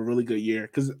going to have a really good year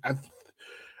because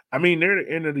I mean, near the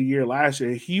end of the year last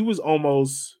year, he was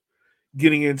almost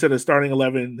getting into the starting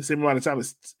 11 the same amount of time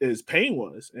as Payne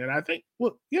was. And I think,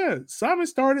 Simon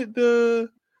started the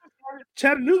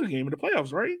Chattanooga game in the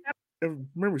playoffs, right? If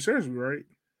memory serves me right.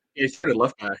 Yeah, he started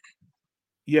left back.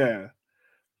 Yeah.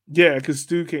 Yeah, because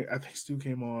I think Stu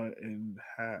came on in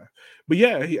half. But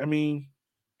yeah,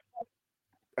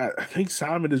 I think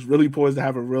Simon is really poised to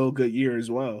have a real good year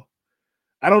as well.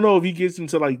 I don't know if he gets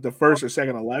into like the first or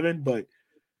second 11, but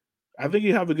I think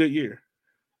he'll have a good year.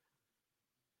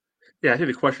 Yeah, I think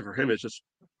the question for him is just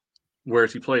where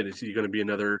is he playing? Is he going to be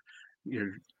another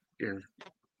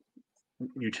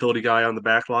utility guy on the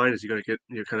back line? Is he going to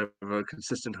get kind of a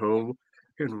consistent home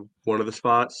in one of the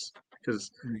spots?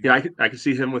 Because I can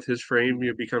see him with his frame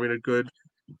becoming a good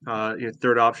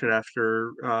third option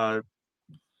after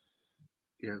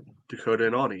Dakota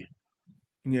and Audie.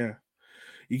 Yeah,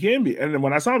 he can be. And then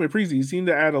when I saw him in preseason, he seemed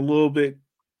to add a little bit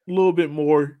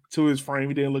more to his frame.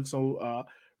 He didn't look so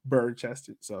bird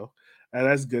chested. So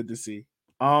that's good to see.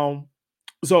 So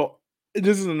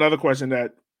this is another question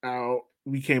that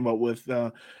we came up with.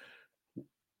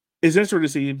 It's interesting to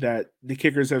see that the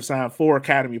Kickers have signed 4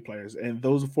 academy players, and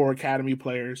those 4 academy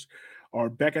players are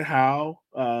Beckett Howe,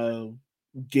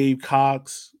 Gabe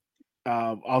Cox,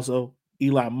 also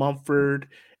Eli Mumford,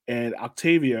 and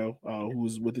Octavio, who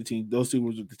was with the team. Those 2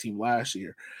 was with the team last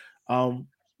year.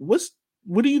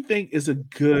 What do you think is a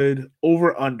good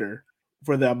over under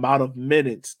for the amount of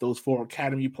minutes those 4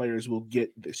 academy players will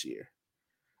get this year?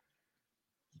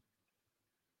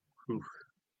 I'm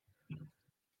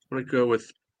going to go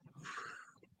with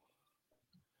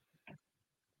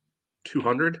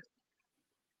 200.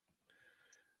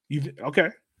 Okay,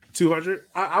 200.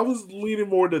 I was leaning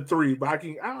more to 3, but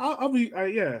I'll be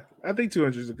yeah. I think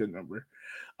 200 is a good number.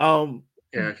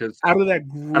 Yeah, because Out of that I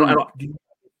group, don't.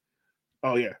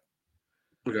 oh yeah.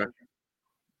 Okay.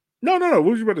 No. What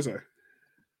was you about to say?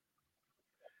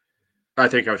 I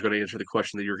think I was going to answer the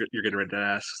question that you're getting ready to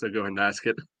ask. So go ahead and ask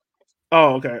it.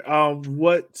 Oh, okay.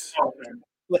 What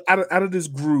like, out of this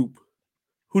group,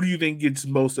 who do you think gets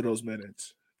most of those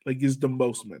minutes? Like, gets the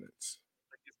most minutes?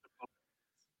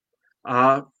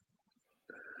 Uh,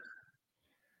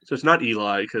 so it's not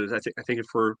Eli because I think if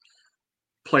we're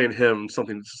playing him,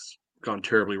 something's gone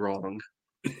terribly wrong.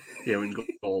 In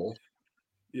goal.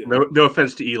 Yeah, No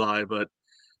offense to Eli, but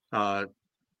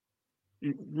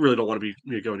you really don't want to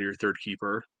be going to your third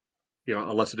keeper.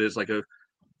 Unless it is like a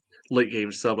late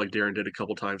game sub like Darren did a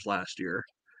couple times last year,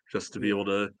 just to be yeah, able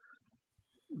to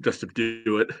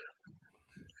do it.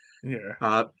 yeah,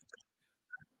 Uh,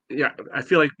 yeah, I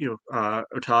feel like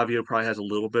Otavio probably has a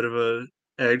little bit of a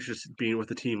edge just being with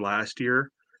the team last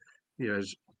year.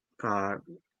 As uh,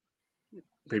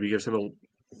 maybe gives him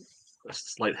a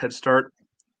slight head start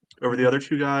over the hmm other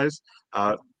two guys.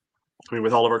 I mean,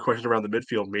 with all of our questions around the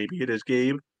midfield, maybe it is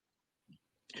Gabe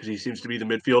because he seems to be the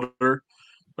midfielder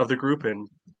of the group, and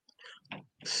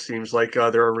seems like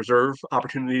there are reserve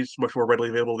opportunities much more readily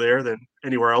available there than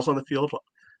anywhere else on the field,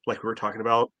 like we were talking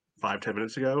about 5-10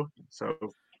 minutes ago. So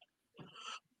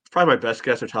probably my best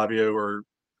guess, Otavio or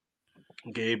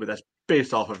Gabe, but that's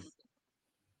based off of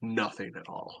nothing at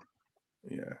all.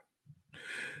 yeah,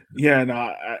 yeah.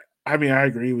 No, I mean, I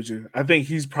agree with you. I think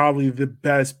he's probably the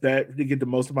best bet to get the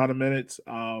most amount of minutes.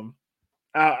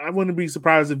 I wouldn't be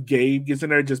surprised if Gabe gets in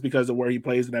there just because of where he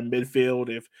plays in that midfield.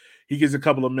 If he gets a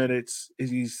couple of minutes, is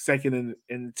he's second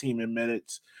in the team in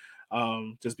minutes,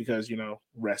 just because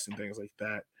rest and things like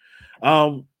that.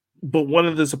 But one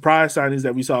of the surprise signings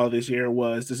that we saw this year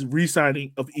was this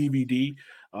re-signing of EVD.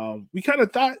 We kind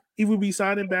of thought he would be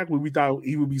signing back, but we thought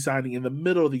he would be signing in the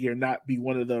middle of the year, not be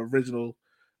one of the original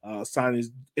signings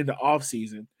in the off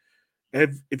season.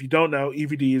 If you don't know,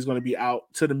 EVD is going to be out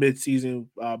to the midseason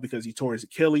because he tore his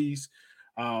Achilles.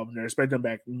 They're expecting him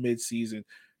back midseason.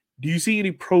 Do you see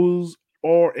any pros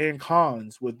and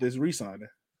cons with this re-signing?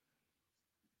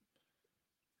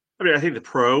 I mean, I think the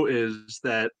pro is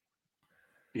that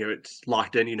it's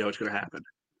locked in. It's going to happen,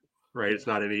 right? It's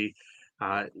not any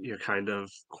kind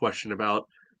of question about,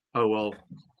 oh well,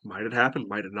 might it happen,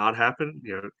 might it not happen.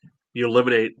 You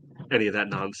eliminate any of that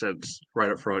nonsense right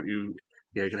up front. You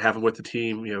can have them with the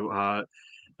team.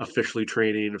 Officially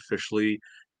training, officially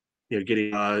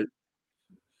getting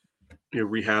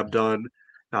rehab done,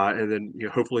 and then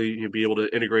hopefully you'll be able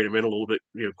to integrate him in a little bit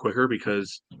quicker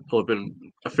because he'll have been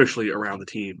officially around the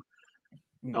team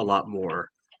a lot more.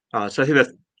 So I think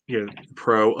that's the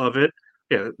pro of it.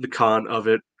 Yeah, the con of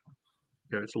it,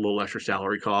 it's a little extra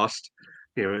salary cost.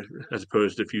 As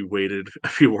opposed to if you waited a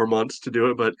few more months to do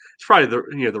it, but it's probably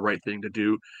the right thing to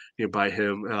do. By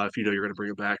him if you're going to bring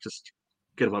him back, just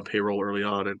get him on payroll early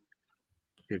on and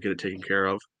get it taken care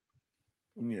of.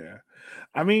 Yeah,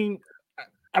 I mean,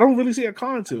 I don't really see a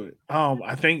con to it.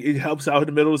 I think it helps out in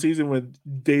the middle of the season when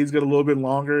days get a little bit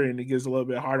longer and it gets a little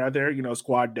bit hard out there.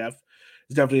 Squad depth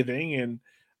is definitely a thing. And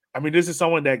I mean, this is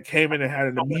someone that came in and had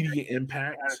an immediate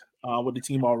impact with the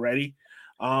team already.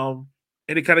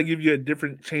 And it kind of gives you a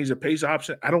different change of pace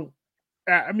option.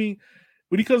 I mean,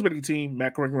 when he comes back to the team,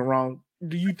 Matt, correct me if I'm wrong,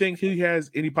 do you think he has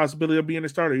any possibility of being a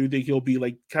starter? Or do you think he'll be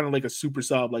like kind of like a super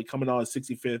sub, like coming on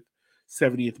 65th,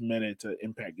 70th minute to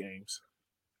impact games?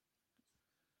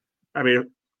 I mean,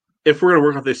 if we're going to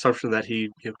work on the assumption that he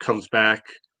comes back,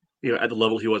 at the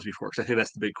level he was before, because I think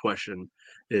that's the big question: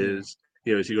 Yeah. is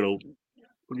he going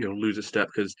to lose a step?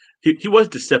 Because he was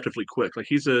deceptively quick. Like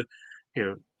he's a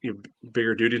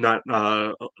bigger dude. He's not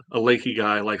a lanky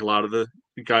guy like a lot of the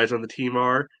guys on the team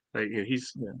are. Like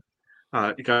he's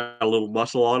Yeah. he got a little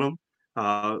muscle on him,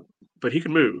 uh, but he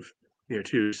can move,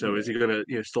 too. So is Yeah. he going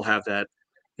to still have that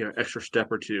extra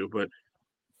step or two? But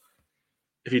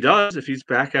if he does, if he's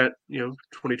back at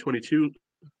 2022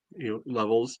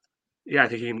 levels, yeah, I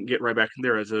think he can get right back in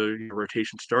there as a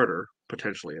rotation starter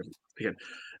potentially. And again,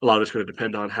 a lot of it's going to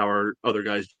depend on how our other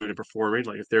guys doing and performing.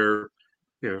 Like if they're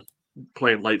you know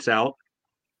playing lights out,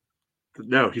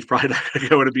 no, he's probably not going to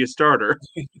go to be a starter.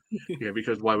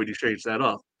 Because why would you change that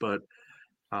up? But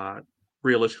uh,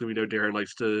 realistically, we know Darren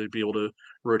likes to be able to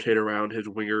rotate around his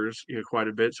wingers quite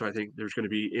a bit. So I think there's going to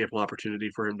be ample opportunity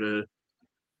for him to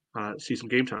see some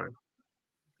game time.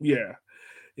 Yeah.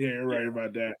 Yeah, you're right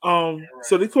about that.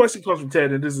 So the question comes from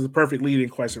Ted, and this is a perfect leading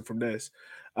question from this.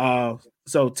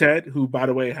 So Ted, who by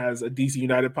the way has a DC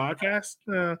United podcast,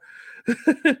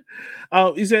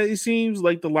 he said it seems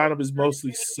like the lineup is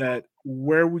mostly set.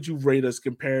 Where would you rate us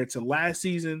compared to last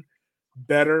season?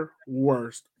 Better,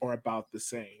 worst, or about the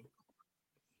same?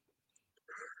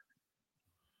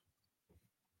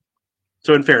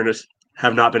 So in fairness,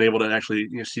 have not been able to actually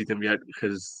see them yet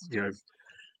because I've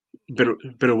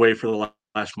been away for the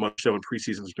last month or so, and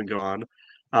preseason has been going on.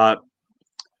 Uh,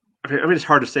 I mean, it's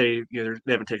hard to say. They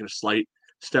haven't taken a slight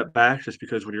step back just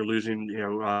because when you're losing,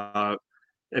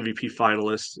 MVP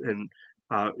finalists and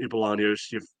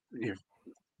Bolaños, you have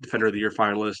Defender of the Year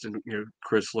finalist, and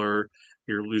Chrysler.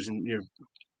 You're losing,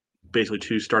 basically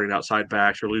two starting outside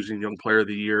backs. You're losing Young Player of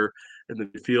the Year in the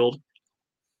midfield.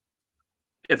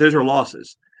 If those are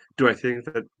losses, do I think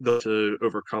that they'll to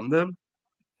overcome them?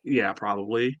 Yeah,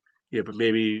 probably. Yeah, but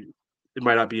maybe it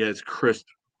might not be as crisp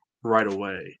right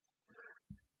away.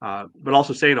 But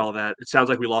also saying all that, it sounds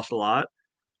like we lost a lot,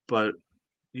 but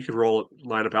you could roll a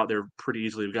lineup out there pretty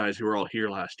easily of guys who were all here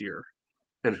last year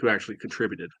and who actually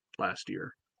contributed last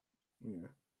year. Yeah.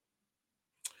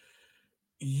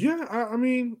 Yeah, I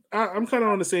mean, I'm kind of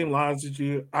on the same lines as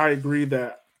you. I agree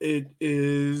that it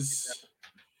is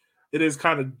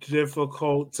kind of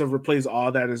difficult to replace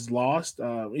all that is lost,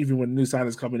 even when new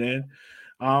signings coming in.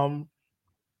 Um,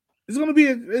 it's gonna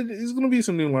be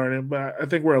some new learning, but I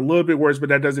think we're a little bit worse. But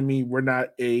that doesn't mean we're not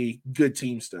a good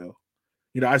team still.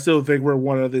 I still think we're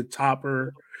one of the top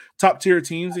tier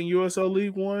teams in USL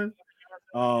League One.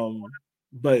 Um,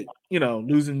 but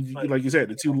losing, like you said,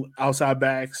 the two outside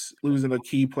backs, losing a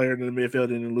key player in the midfield,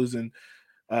 and then losing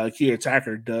a key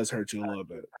attacker does hurt you a little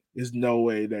bit. There's no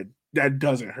way that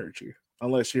doesn't hurt you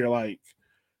unless you're like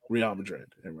Real Madrid,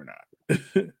 and we're not.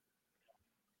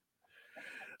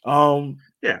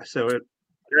 Yeah, so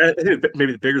I think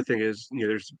maybe the bigger thing is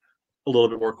there's a little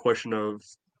bit more question of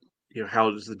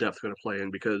how is the depth going to play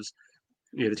in because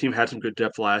the team had some good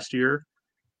depth last year.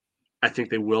 I think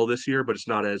they will this year, but it's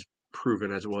not as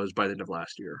proven as it was by the end of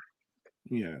last year.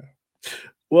 Yeah.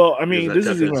 Well, I Because mean, that this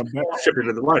depth is even is a better. shipped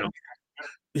into the lineup.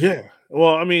 Yeah.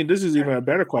 Well, I mean, this is even a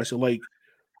better question. Like,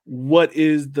 what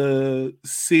is the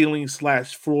ceiling /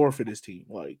 floor for this team?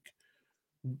 Like,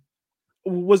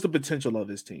 what's the potential of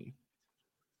this team?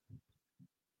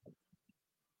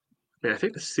 I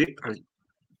think the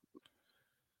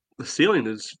ceiling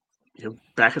is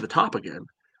back at the top again.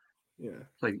 Yeah.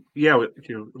 Like yeah,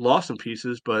 lost some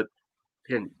pieces, but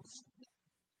again,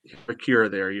 Akira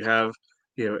there. You have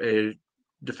a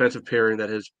defensive pairing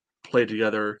that has played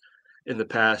together in the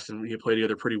past and played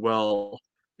together pretty well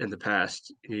in the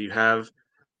past. You have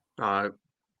guys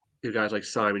like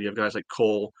Simon. You have guys like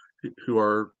Cole who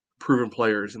are proven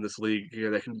players in this league.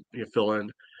 That can fill in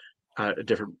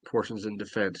different portions in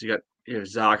defense. You got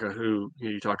Zaka, who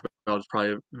you talked about is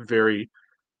probably a very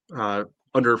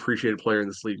underappreciated player in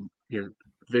this league.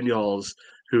 Vinyals,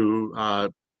 who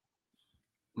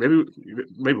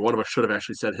maybe one of us should have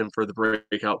actually said him for the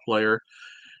breakout player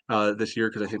this year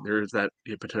because I think there is that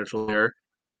potential there.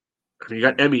 I mean, you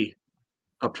got Emmy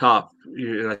up top.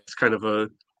 That's kind of a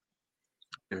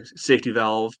safety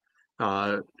valve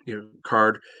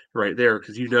card right there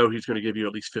because he's going to give you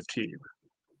at least 15.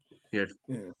 Yeah,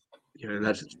 and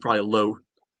that's probably low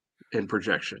in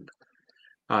projection.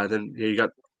 Then you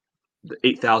got the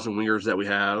 8,000 wingers that we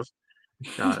have.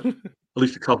 At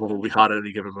least a couple will be hot at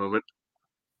any given moment.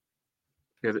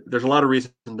 There's a lot of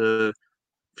reason to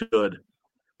feel good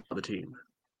about the team.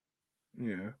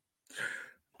 Yeah.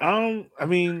 I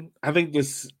mean, I think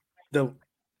the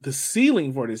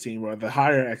ceiling for this team or the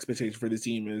higher expectation for this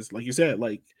team is, like you said,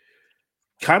 like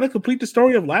kind of complete the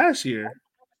story of last year.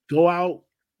 Go out,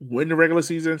 win the regular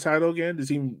season title again. The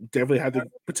team definitely had the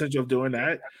potential of doing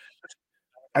that.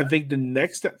 I think the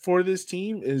next step for this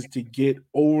team is to get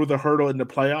over the hurdle in the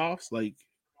playoffs, like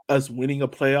us winning a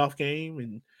playoff game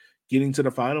and getting to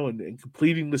the final and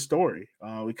completing the story.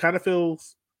 It kind of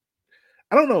feels,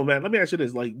 I don't know, man. Let me ask you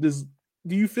this: like, do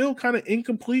you feel kind of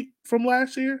incomplete from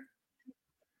last year?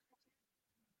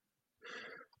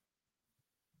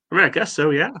 I mean, I guess so,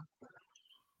 yeah.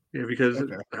 Yeah, because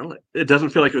Okay. it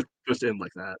doesn't feel like it was supposed to end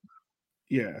like that.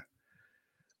 Yeah.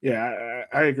 Yeah,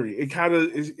 I agree. It kind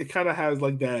of has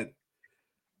like that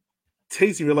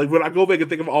tasting. Like when I go back and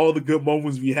think of all the good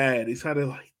moments we had, it's kind of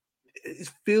like it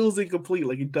feels incomplete.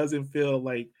 Like it doesn't feel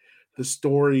like the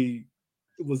story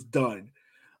was done.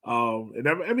 And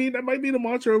I mean that might be the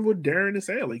mantra of what Darren is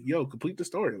saying. Like, yo, complete the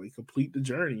story, like complete the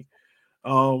journey.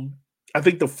 Um, I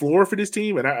think the floor for this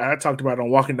team, and I talked about it on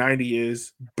Walking 90,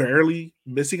 is barely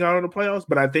missing out on the playoffs,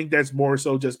 but I think that's more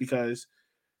so just because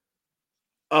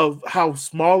of how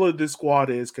smaller this squad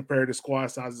is compared to squad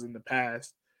sizes in the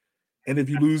past. And if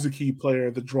you lose a key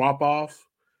player, the drop off,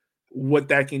 what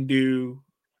that can do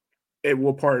at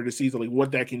what part of the season, like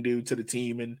what that can do to the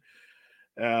team and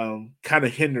kind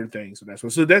of hinder things. And that's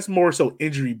what, so that's more so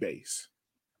injury based.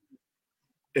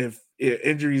 If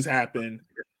injuries happen,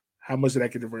 how much of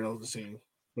that can derail the team?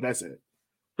 But that's it.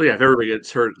 But yeah, if everybody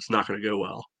gets hurt, it's not going to go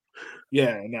well.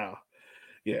 Yeah, no.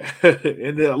 Yeah.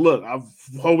 And look, I'm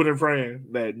hoping and praying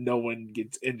that no one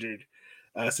gets injured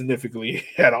significantly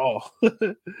at all.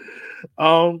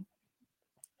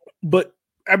 But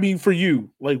I mean, for you,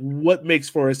 like, what makes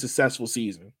for a successful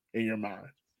season in your mind?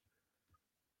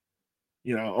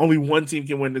 You know, only one team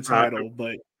can win the title,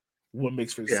 but what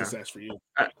makes for success for you?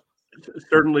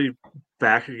 Certainly,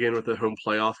 back again with the home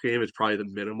playoff game is probably the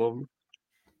minimum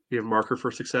marker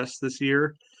for success this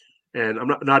year. And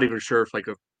I'm not even sure if like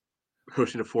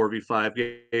hosting a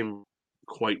 4v5 game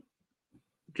quite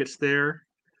gets there.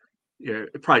 Yeah,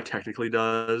 it probably technically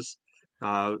does.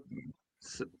 So,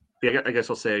 yeah, I guess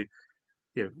I'll say,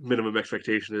 minimum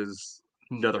expectation is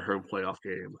another home playoff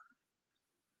game.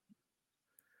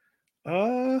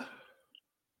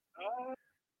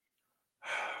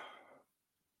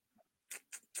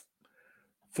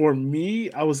 For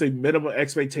me, I would say minimum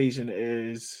expectation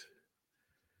is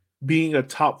being a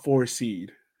top 4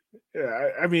 seed.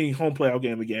 I mean, home playoff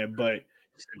game again, but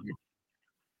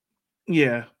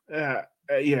yeah,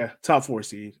 top 4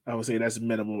 seed. I would say that's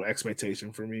minimum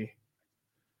expectation for me.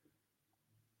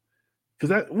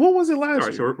 Because what was it last year? All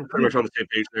right, so we're pretty much on the same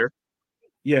page there.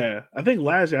 Yeah, I think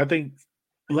last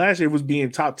year was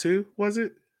being top 2. Was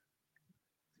it?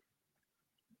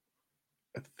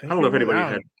 I don't know if anybody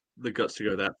had the guts to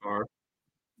go that far.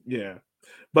 Yeah,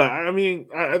 but I mean,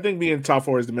 I think being top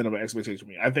 4 is the minimum expectation for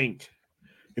me. I think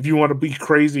if you want to be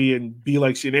crazy and be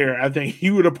like Shanair, I think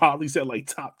he would have probably said like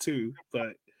top 2.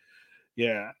 But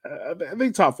yeah, I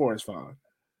think top 4 is fine.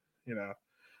 You know,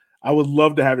 I would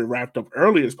love to have it wrapped up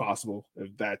early as possible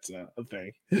if that's a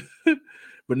thing.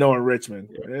 But knowing Richmond,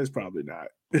 it's probably not.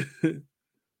 The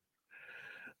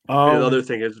other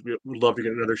thing is, we'd love to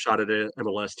get another shot at an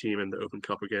MLS team in the Open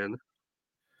Cup again.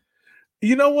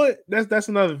 You know what? That's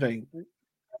another thing.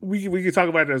 We can talk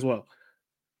about it as well.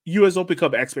 U.S. Open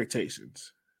Cup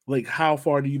expectations. Like, how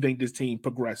far do you think this team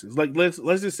progresses? Like, let's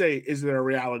just say, is there a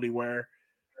reality where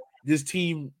this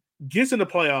team gets in the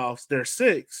playoffs, they're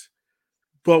 6,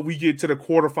 but we get to the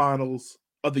quarterfinals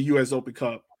of the U.S. Open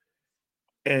Cup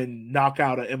and knock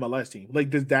out an MLS team?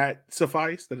 Like, does that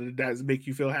suffice? Does that make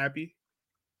you feel happy?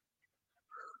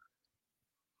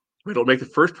 It'll make the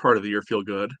first part of the year feel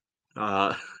good.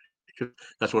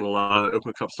 That's when a lot of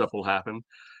Open Cup stuff will happen.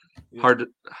 Yeah.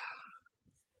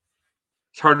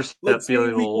 It's hard to say that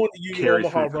feeling will carry through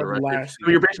for the rest. I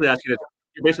mean, you're basically asking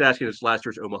if last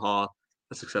year's Omaha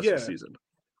a successful season.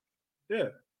 Yeah.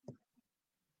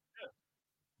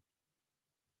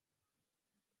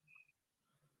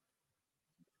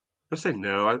 I'd say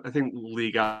no. I think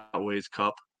league outweighs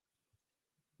cup.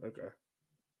 Okay.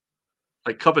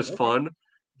 Like, cup is fun,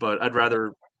 but I'd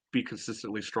rather be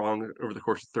consistently strong over the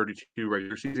course of 32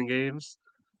 regular season games.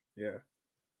 Yeah.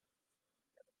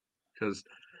 Because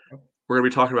we're going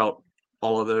to be talking about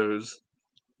all of those,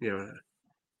 full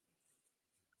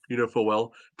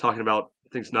well, talking about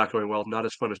things not going well, not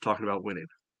as fun as talking about winning.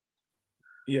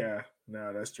 Yeah,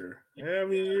 no, that's true. Yeah, I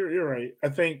mean, you're right. I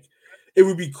think it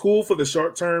would be cool for the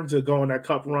short term to go on that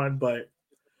cup run, but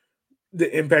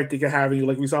the impact it can have,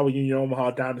 like we saw with Union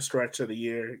Omaha down the stretch of the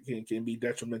year, can be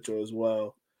detrimental as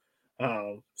well.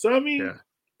 So I mean,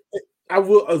 I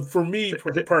will for me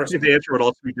personally. The answer would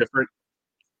also be different.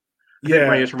 I think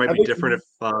my answer might be different if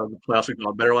the playoffs had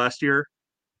gone better last year.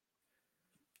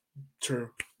 True.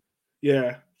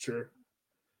 Yeah, true.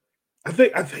 I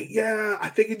think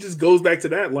it just goes back to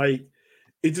that. Like,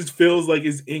 it just feels like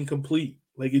it's incomplete.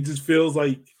 Like, it just feels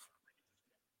like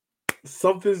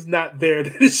something's not there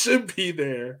that it should be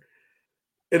there.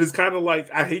 And it's kind of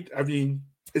like,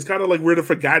 it's kind of like we're the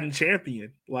forgotten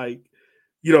champion. Like,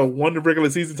 won the regular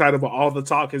season title, but all the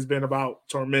talk has been about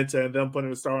Tormenta and them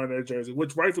putting a star on their jersey,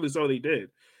 which rightfully so they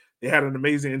did. They had an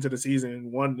amazing end to the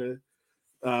season, won the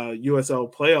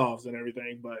USL playoffs and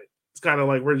everything, but it's kind of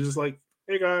like we're just like,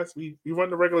 hey guys, we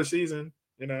won the regular season,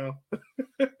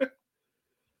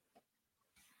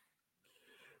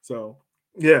 So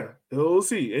yeah, we'll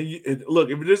see. And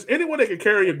look, if there's anyone that can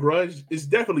carry a grudge, it's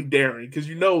definitely Darren, because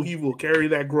he will carry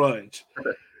that grudge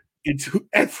into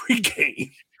every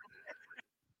game.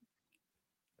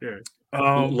 Yeah,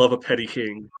 love a petty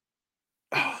king.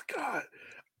 Oh God,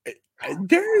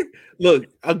 Darren. Look,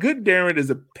 a good Darren is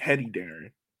a petty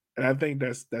Darren, and I think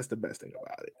that's the best thing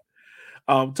about it.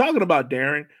 Talking about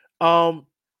Darren, um,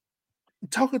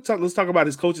 let's talk about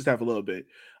his coaching staff a little bit.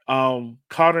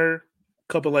 Connor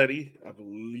Capoletti, I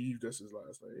believe that's his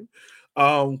last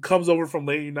name, comes over from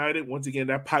Lane United. Once again,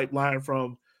 that pipeline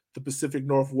from the Pacific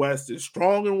Northwest is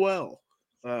strong and well.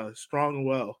 Strong and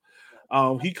well.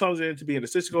 He comes in to be an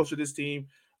assistant coach of this team.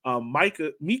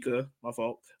 Mika, my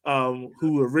fault,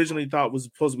 who originally thought was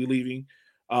supposed to be leaving,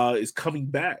 is coming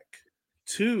back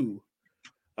to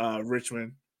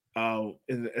Richmond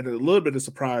in a little bit of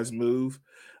surprise move.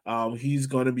 He's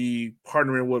going to be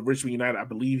partnering with Richmond United. I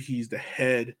believe he's the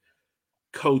head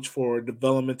coach for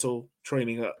developmental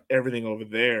training, everything over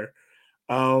there.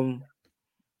 Um,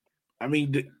 I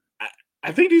mean,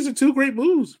 I think these are two great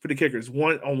moves for the Kickers.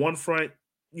 One on one front,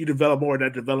 you develop more of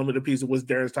that developmental piece of what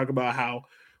Darren's talking about, how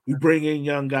we bring in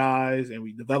young guys and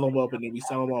we develop them up and then we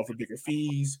sell them off for bigger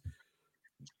fees.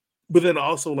 But then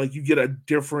also, like, you get a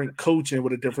different coach in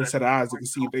with a different set of eyes that can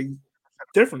see things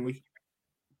differently.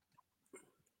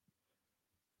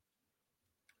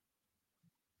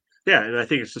 Yeah, and I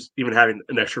think it's just even having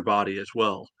an extra body as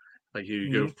well. Like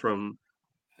you go Mhm. from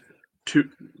two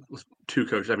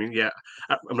coaches. I mean, yeah,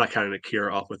 I'm not counting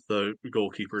Akira off with the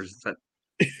goalkeepers.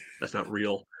 That's not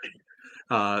real.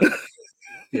 Uh,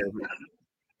 yeah,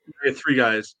 we had three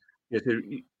guys. It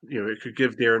could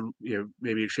give Darren,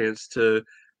 maybe a chance to,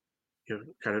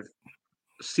 kind of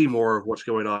see more of what's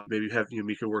going on. Maybe have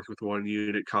Mika work with one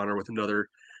unit, Connor with another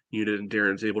unit, and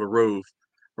Darren's able to rove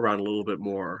around a little bit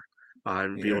more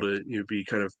and be able Yeah. to be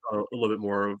kind of a little bit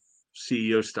more of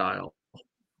CEO style.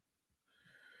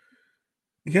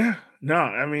 Yeah. No,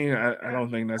 I mean, I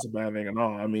don't think that's a bad thing at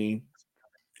all. I mean,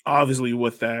 obviously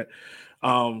with that,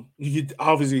 you could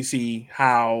obviously see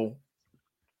how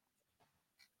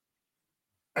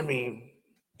I mean,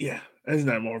 yeah, there's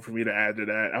nothing more for me to add to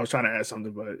that. I was trying to add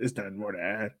something, but it's nothing more to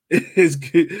add. It's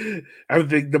good. I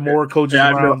think the Yeah, more coaches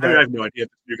yeah. around I that, have no idea if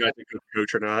this new guy's a good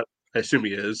coach or not. I assume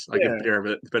he is. I give yeah.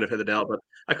 Darren the benefit of the doubt, but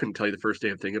I couldn't tell you the first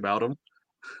damn thing about him.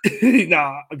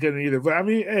 Nah, I couldn't either. But I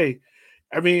mean, hey,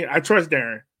 I mean, I trust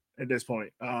Darren at this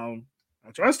point. I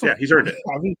trust him. Yeah, he's earned it.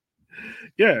 I mean,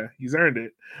 yeah, he's earned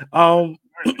it.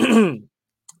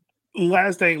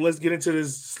 Last thing, let's get into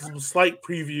this slight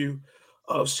preview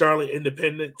of Charlotte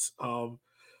Independence.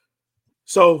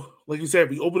 So, like you said,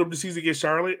 we opened up the season against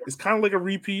Charlotte. It's kind of like a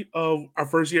repeat of our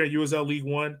first year at USL League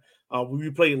One. We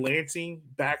played Lansing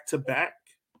back to back,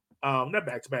 not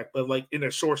back to back, but like in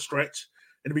a short stretch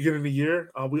in the beginning of the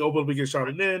year. We opened up against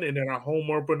Charlotte then, and then our home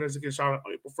opener is against Charlotte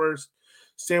on April 1st.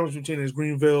 Sandwich between is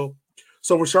Greenville.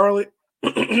 So with Charlotte,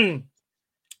 they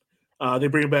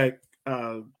bring back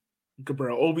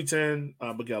Gabriel Obiton,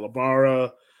 Miguel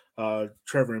Ibarra,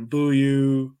 Trevor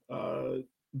Mbuyu,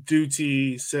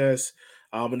 Duty, Sess.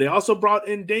 And they also brought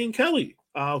in Dane Kelly,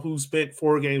 who spent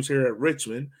 4 games here at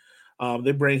Richmond.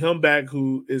 They bring him back,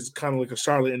 who is kind of like a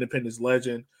Charlotte Independence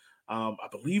legend. I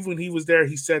believe when he was there,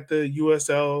 he set the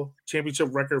USL championship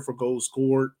record for goals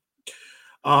scored.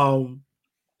 Um,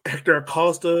 Hector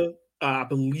Acosta, I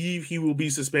believe he will be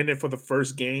suspended for the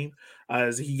first game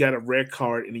as he got a red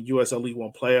card in the USL League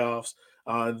One playoffs.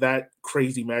 That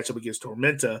crazy matchup against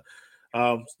Tormenta.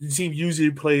 The team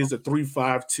usually plays a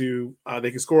 3-5-2.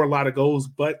 They can score a lot of goals,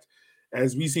 but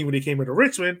as we seen when they came into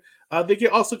Richmond, they can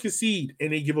also concede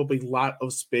and they give up a lot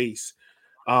of space.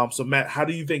 So, Matt, how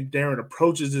do you think Darren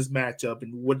approaches this matchup,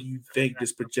 and what do you think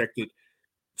this projected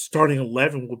starting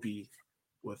 11 will be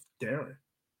with Darren?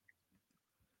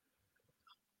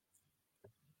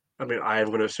 I mean, I'm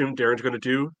going to assume Darren's going to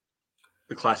do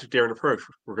the classic Darren approach.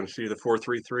 We're going to see the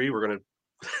 4-3-3. We're going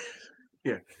to,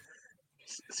 yeah,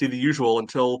 see the usual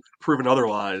until proven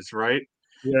otherwise, right?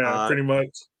 Yeah, Uh, pretty much.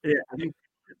 yeah,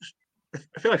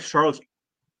 I feel like Charlotte's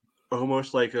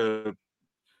almost like a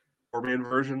four-man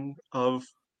version of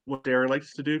what Darren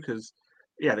likes to do because,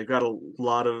 yeah, they've got a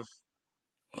lot of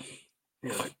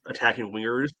attacking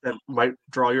wingers that might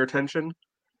draw your attention.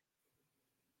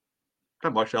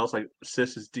 Not much else. Like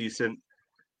Sis is decent,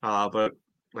 but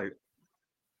like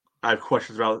I have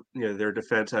questions about their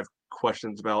defense. I have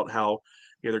questions about how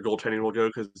their goaltending will go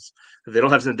because they don't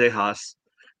have Zendejas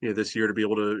this year to be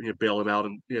able to bail them out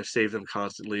and save them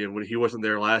constantly. And when he wasn't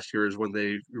there last year is when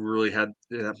they really had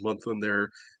that month when their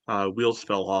wheels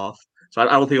fell off. So I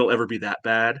don't think it'll ever be that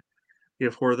bad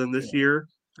for them this Yeah. year.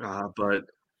 But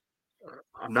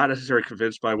I'm not necessarily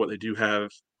convinced by what they do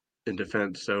have in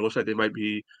defense. So it looks like they might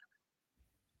be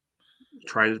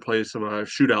trying to play some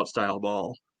shootout style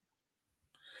ball.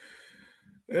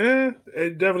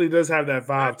 It definitely does have that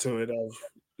vibe to it of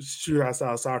shootout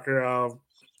style soccer.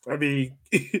 I mean,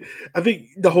 I think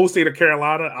the whole state of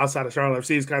Carolina, outside of Charlotte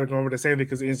FC, is kind of going over the same thing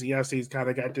because NCFC's kind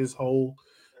of got this whole.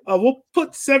 We'll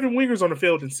put 7 wingers on the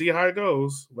field and see how it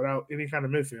goes without any kind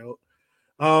of midfield.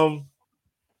 Um,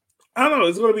 I don't know.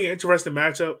 It's going to be an interesting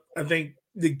matchup. I think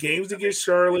the games against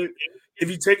Charlotte, if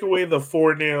you take away the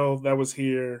 4-0 that was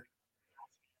here,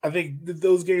 I think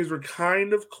those games were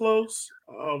kind of close.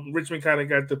 Richmond kind of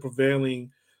got the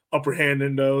prevailing upper hand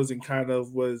in those and kind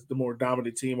of was the more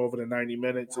dominant team over the 90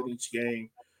 minutes in each game.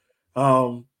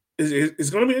 It's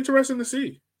going to be interesting to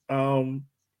see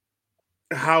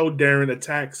how Darren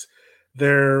attacks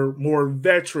their more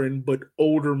veteran but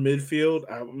older midfield.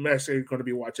 I'm actually going to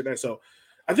be watching that. So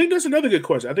I think that's another good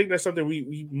question. I think that's something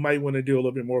we might want to do a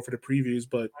little bit more for the previews.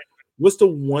 But what's the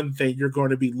one thing you're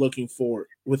going to be looking for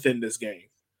within this game?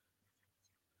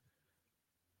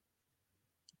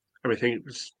 I think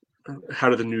how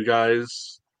do the new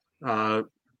guys kind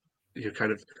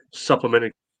of supplement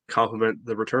and complement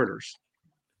the returners?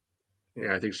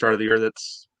 Yeah, I think start of the year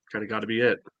that's kind of got to be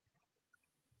it.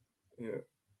 Yeah.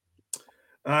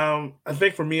 I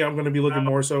think for me, I'm going to be looking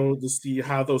more so to see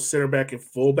how those center back and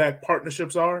fullback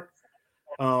partnerships are.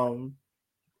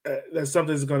 That's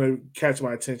something that's going to catch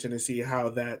my attention and see how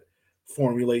that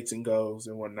formulates and goes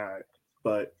and whatnot.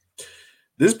 But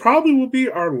this probably will be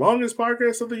our longest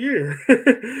podcast of the year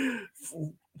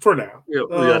for now. Yeah,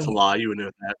 that's a lie. You would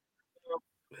know that.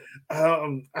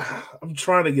 I'm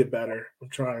trying to get better. I'm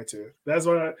trying to. That's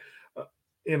why,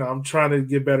 I'm trying to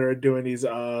get better at doing these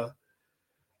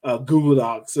Google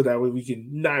Docs so that way we can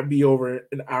not be over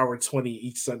an hour 20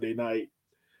 each Sunday night.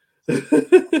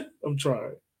 I'm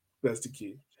trying. That's the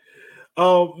key.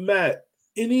 Matt,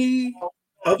 any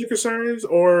other concerns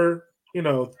or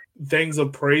things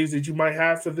of praise that you might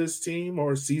have for this team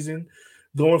or season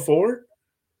going forward?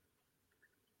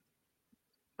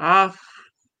 Not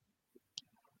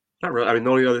really. The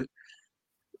only other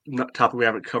topic we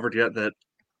haven't covered yet that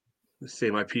I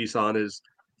say my piece on is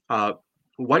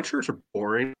white shirts are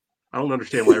boring. I don't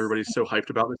understand why everybody's so hyped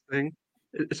about this thing.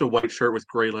 It's a white shirt with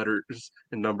gray letters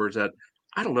and numbers that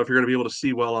I don't know if you're going to be able to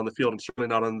see well on the field, and certainly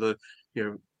not on the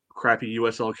crappy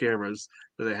USL cameras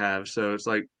that they have. So it's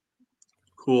like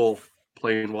cool,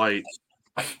 plain white,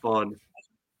 fun.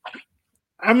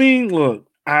 Look,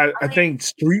 I think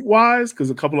streetwise, because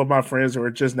a couple of my friends who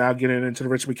are just now getting into the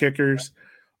Richmond Kickers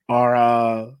are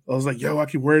I was like, yo, I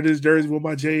can wear this jersey with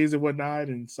my J's and whatnot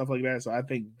and stuff like that. So I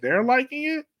think they're liking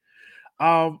it.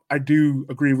 I do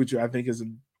agree with you. I think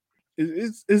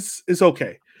it's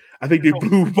okay. I think they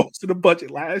blew most of the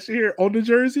budget last year on the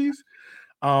jerseys.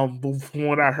 But from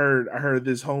what I heard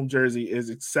this home jersey is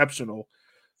exceptional.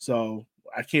 So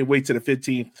I can't wait to the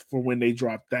 15th for when they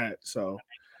drop that. So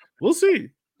we'll see.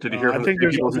 Did you hear from the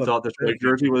people who thought this white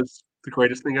jersey was the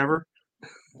greatest thing ever?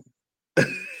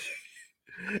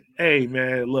 Hey,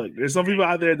 man, look, there's some people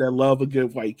out there that love a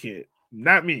good white kid.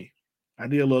 Not me. I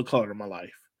need a little color in my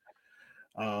life.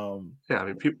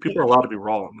 People are allowed to be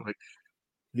wrong.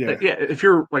 If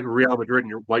you're like Real Madrid and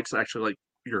your white's actually like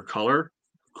your color,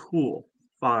 cool,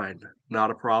 fine,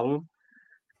 not a problem.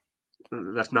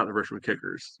 That's not the Richmond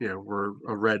Kickers. We're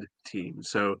a red team,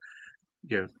 so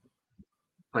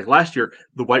like last year,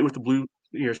 the white with the blue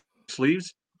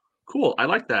sleeves, cool. I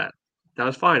like that. That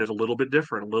was fine. It's a little bit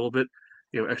different, a little bit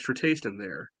extra taste in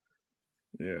there.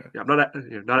 Yeah, I'm not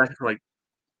asking for like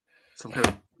some kind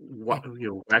of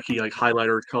wacky like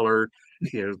highlighter color.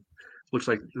 Looks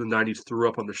like the '90s threw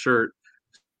up on the shirt,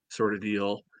 sort of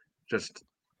deal. Just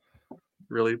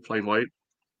really plain white.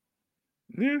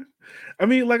 Yeah,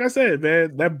 like I said,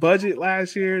 man, that budget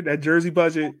last year, that jersey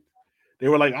budget, they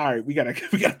were like, all right, we gotta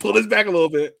pull this back a little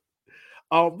bit.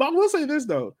 But I will say this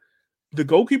though, the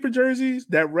goalkeeper jerseys,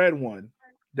 that red one,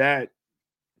 that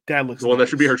looks the one nice. that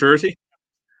should be her jersey.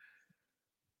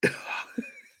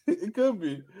 It could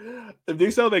be. If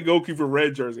they sell that goalkeeper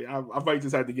red jersey, I might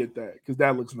just have to get that because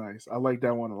that looks nice. I like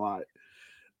that one a lot.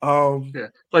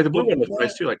 Like the blue one looks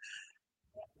nice too. Like,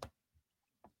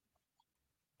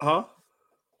 so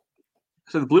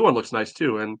the blue one looks nice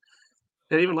too, and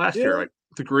even last year, like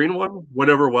the green one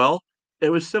went over well. It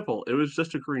was simple. It was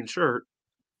just a green shirt,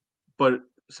 but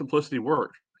simplicity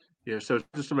worked. So it's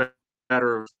just a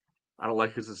matter of I don't like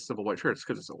it because it's a simple white shirt. It's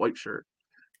because it's a white shirt.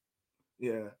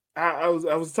 Yeah, I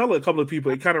was telling a couple of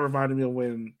people. It kind of reminded me of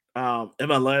when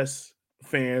MLS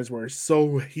fans were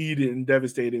so heated and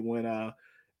devastated when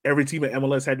every team at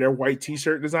MLS had their white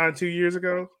T-shirt design 2 years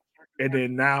ago, and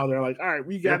then now they're like, all right,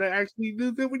 we gotta actually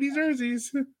do good with these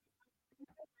jerseys.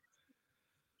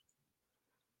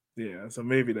 Yeah, so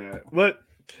maybe that, but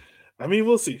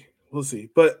we'll see.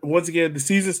 But once again, the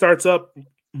season starts up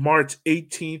March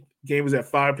 18th Game is at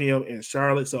 5 p.m. in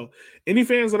Charlotte. So any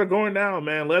fans that are going down,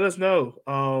 man, let us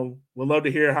know. We'd love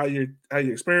to hear how your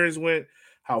experience went,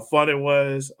 how fun it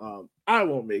was. I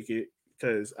won't make it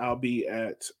because I'll be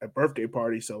at a birthday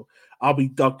party, so I'll be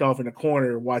ducked off in the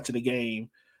corner watching the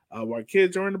game while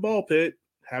kids are in the ball pit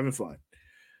having fun.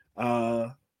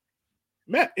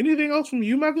 Matt, anything else from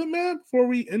you, my good man, before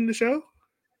we end the show?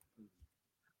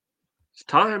 It's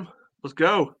time. Let's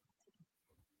go.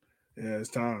 Yeah, it's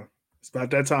time. It's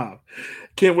about that time.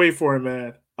 Can't wait for it,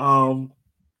 man.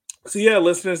 So yeah,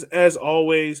 listeners, as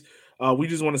always, we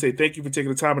just want to say thank you for taking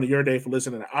the time out of your day for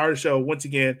listening to our show. Once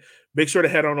again, make sure to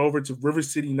head on over to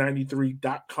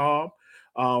rivercity93.com,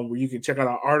 where you can check out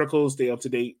our articles, stay up to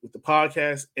date with the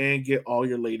podcast, and get all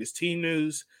your latest team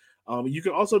news. You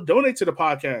can also donate to the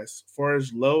podcast for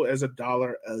as low as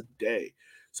 $1 a day.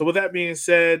 So with that being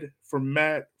said, for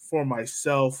Matt, for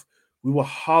myself, we will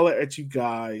holler at you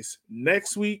guys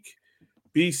next week.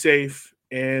 Be safe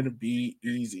and be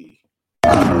easy.